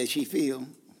the way that she feel,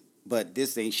 but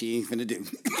this thing she ain't finna do.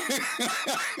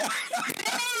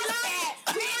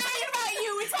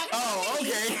 Oh,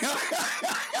 okay.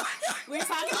 We're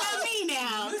talking about me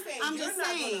now. You're saying I'm you're just not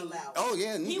gonna saying. allow it. Oh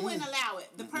yeah. He mm-mm. wouldn't allow it.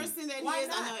 The person that Why he is,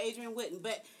 I not? know Adrian wouldn't.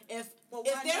 But if Well,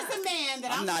 if why there's not? a man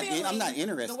that I'm not feeling I'm not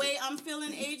interested. the way I'm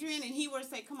feeling Adrian, and he were to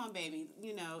say, "Come on, baby,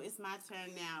 you know it's my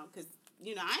turn now," because I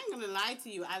ain't gonna lie to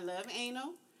you. I love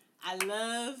anal. I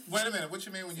love. Wait a minute. What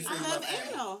you mean when you say I you love love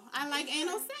anal. I like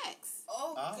anal sex.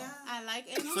 Oh, Oh. God. I like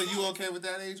anal. So sex. you okay with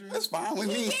that, Adrian? That's fine with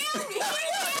me. Yeah, with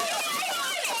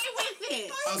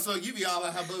it. Oh, so you be all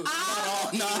in her boots. All No,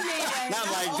 the not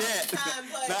time. like all that. the time,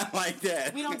 but- Not like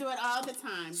that. We don't do it all the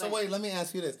time. So but wait, let me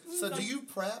ask you this. So do you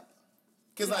prep?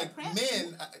 Because Do I like prep?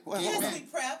 men, Well, gay hold Yes, on. we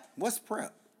prep. What's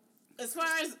prep? as far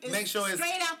as it's Make sure it's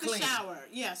straight out the clean. shower.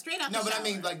 Yeah, straight out No, the but shower. I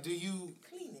mean, like, do you?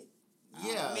 Clean it.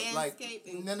 Yeah, like Manscape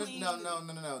and no. clean. Do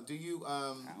you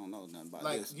I don't know nothing about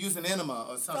like this. use an enema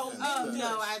or something? Oh to-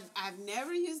 no, I've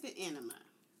never used the enema.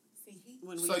 See,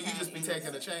 When So we've you had just be anal taking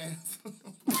a sex. chance.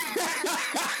 Well,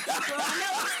 I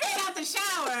know it's straight out the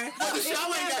shower. Well, the It's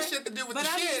shower ain't got never- shit to do with but the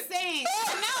I'm shit. just saying.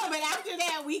 No, but after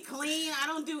that we clean. I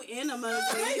don't do enemas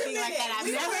or anything like that. I've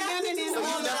We don't never have done to an do So enema.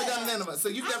 you've never done an enema. So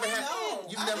you've never had. No,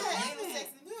 You've I've never. had anal sex.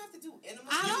 We don't have to do enemas.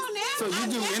 I don't know. So you I've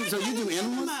do never so you done do an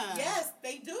enemas? enema. Yes,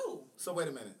 they do. So wait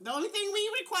a minute. The only thing we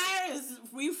require is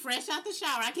we fresh out the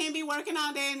shower. I can't be working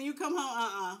all day and you come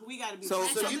home. We got to be So-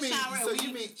 fresh so out you the mean? shower So and you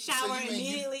we mean? shower So you mean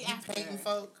immediately you after. painting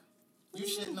folk? You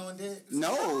shitting on dicks? No.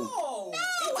 Oh,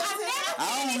 No, I've never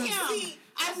I don't painted him. see.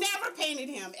 I've never painted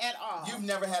him at all. You've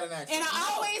never had an accident. And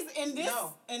I always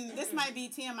No. this might be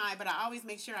TMI, but I always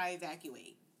make sure I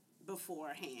evacuate.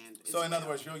 beforehand. So in other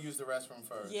words, you'll use the restroom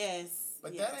first. Yes.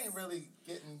 But yes. that ain't really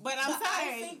getting. But I'm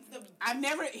sorry.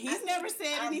 He's never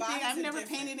said anything. I've never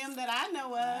painted him that I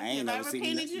know of. I ain't never seen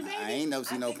painted you, baby? I ain't never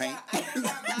seen no paint.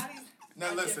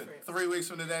 Now listen, 3 weeks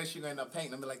from today, she gonna end up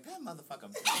painting and be like, that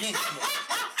motherfucker jinxed me.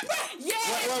 Yeah,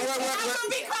 I'm gonna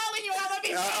be calling you. I'm gonna be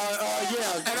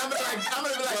yeah. And I'm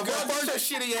gonna be like, girl, get your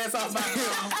shitty ass off my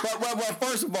phone. Well,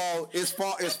 first of all,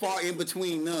 it's far in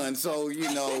between none. So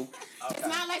you know, It's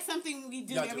not like something we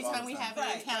do every time we have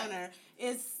an encounter. Right.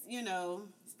 It's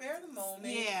spare the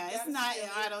moment. Yeah, it's not.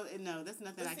 I don't. No, that's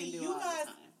nothing I can do. You all guys the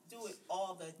time. do it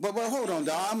all the. But hold on,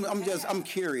 dog. I'm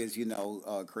curious.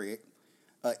 Craig.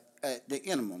 The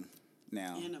enema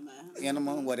now.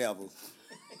 Enema, whatever.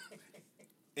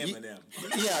 Eminem.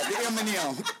 Yeah, the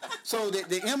Eminem. So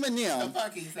the Eminem. The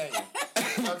fuck he saying?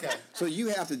 Okay. So you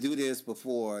have to do this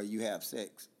before you have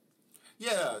sex.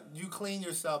 Yeah, you clean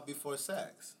yourself before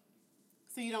sex.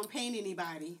 So you don't paint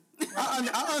anybody.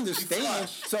 I understand.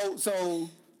 So,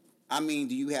 I mean,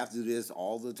 do you have to do this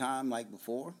all the time, like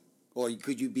before, or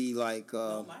could you be like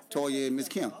Toya and Miss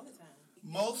Kim?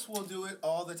 Most will do it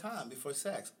all the time before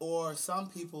sex, or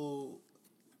some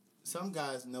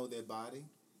guys know their body,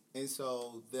 and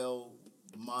so they'll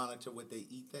monitor what they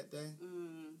eat that day.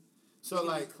 So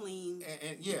like clean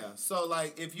and yeah. So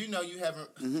like if you know you haven't.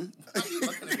 Why are you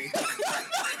looking at me?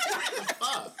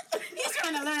 Fuck. He's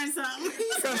trying to learn something.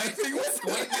 He's trying to think what's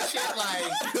squinting and shit like.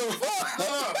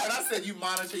 But I said you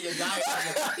monitor your diet.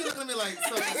 He looking at me like,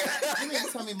 so you mean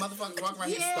to tell me motherfuckers walking around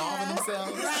here starving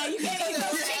themselves? Right, you can't eat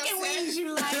those chicken wings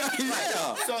you like.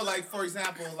 Yeah. So like for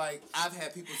example, like I've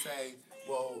had people say,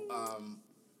 well,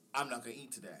 I'm not gonna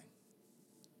eat today.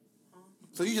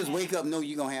 So you just wake up, know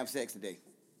you're gonna have sex today.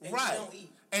 Right.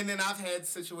 And then I've had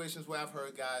situations where I've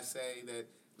heard guys say that,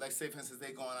 like, say, for instance,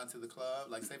 they're going out to the club.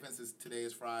 Like, say, for instance, today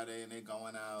is Friday, and they're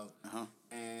going out,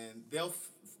 and they'll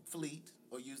fleet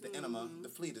or use the enema. The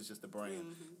fleet is just the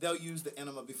brand. They'll use the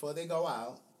enema before they go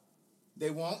out. They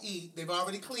won't eat. They've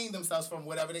already cleaned themselves from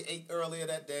whatever they ate earlier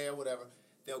that day or whatever.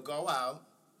 They'll go out,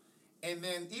 and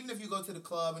then even if you go to the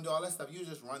club and do all that stuff, you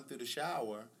just run through the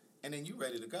shower, and then you're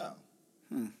ready to go.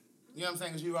 You know what I'm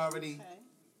saying? Because you've already...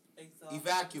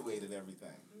 evacuated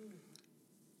everything.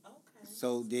 Okay.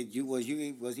 So was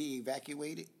he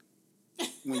evacuated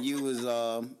when you was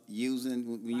when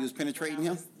you was penetrating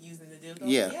him? Using the dildo.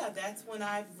 Yeah. Yeah, that's when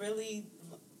I really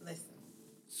listen.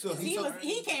 So he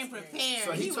came prepared.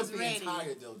 So he was took the ready.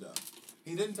 entire dildo.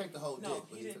 He didn't take the whole dick. No,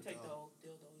 but he didn't take the whole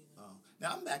dildo either. Oh.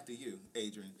 Now I'm back to you,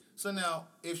 Adrian. So now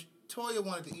if Toya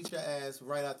wanted to eat your ass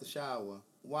right out the shower,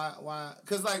 why?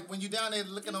 Because like when you down there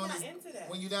looking He's on not this, into that.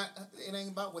 when you down, it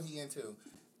ain't about what he into.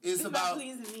 It's about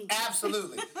pleasing me.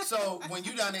 Absolutely. So when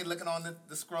you down there looking on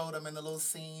the scrotum and the little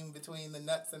seam between the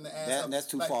nuts and the ass, That's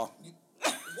too far.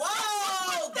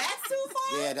 Whoa, that's too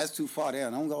far. Yeah, that's too far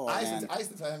down. Don't go all I down.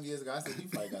 used to tell him years ago. I said, "You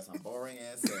probably got some boring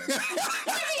ass sex."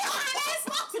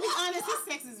 To be honest, his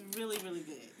sex is really, really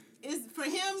good. It's for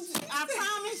him. I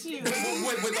promise you.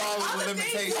 with all the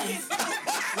limitations. Look,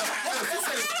 she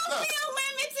said it, look, Feel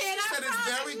limited. she said it's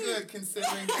very good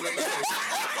considering the limitations.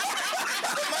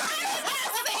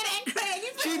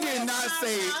 She did not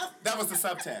say it. That was the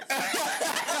subtext.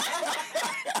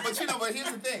 But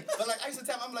here's the thing. But like I used to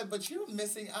tell him, I'm like, but you're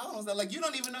missing out on stuff. Like you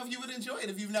don't even know if you would enjoy it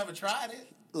if you've never tried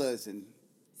it. Listen,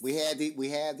 we had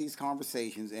these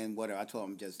conversations, and whatever. I told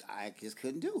him I just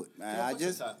couldn't do it. Man. Put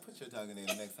your tongue in there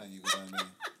the next time you go in there.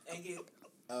 And get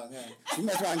Okay. You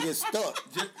mess around and get stuck.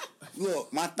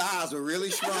 Look, my thighs are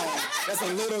really strong. That's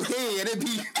a little head. It'd be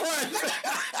fun.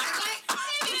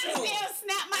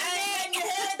 Snap my head.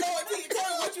 your head going till you tell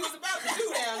me what you was about to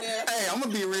do down there. Hey, I'm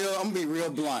gonna be real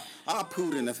blunt. I'll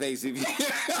poot in the face if you.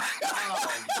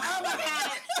 Oh my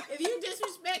God! If you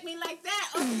disrespect me like that,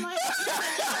 oh my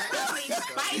God!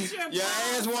 Bite your Your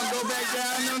ass won't go back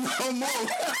down no more.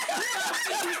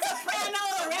 Soprano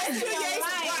the rest of your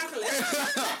life.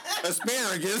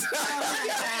 Asparagus. Oh my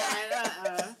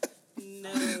God! No.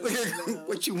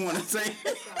 What you want to say?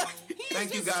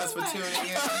 Thank you guys for tuning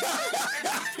in.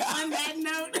 On that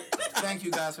note. Thank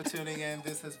you guys for tuning in.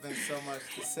 This has been so much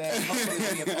to say. Hopefully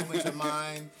we have opened your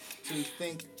mind to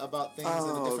think about things in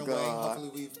a different way.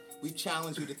 Hopefully we've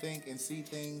challenged you to think and see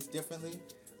things differently.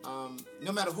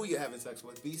 No matter who you're having sex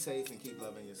with, be safe and keep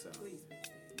loving yourself. Please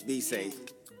Be safe.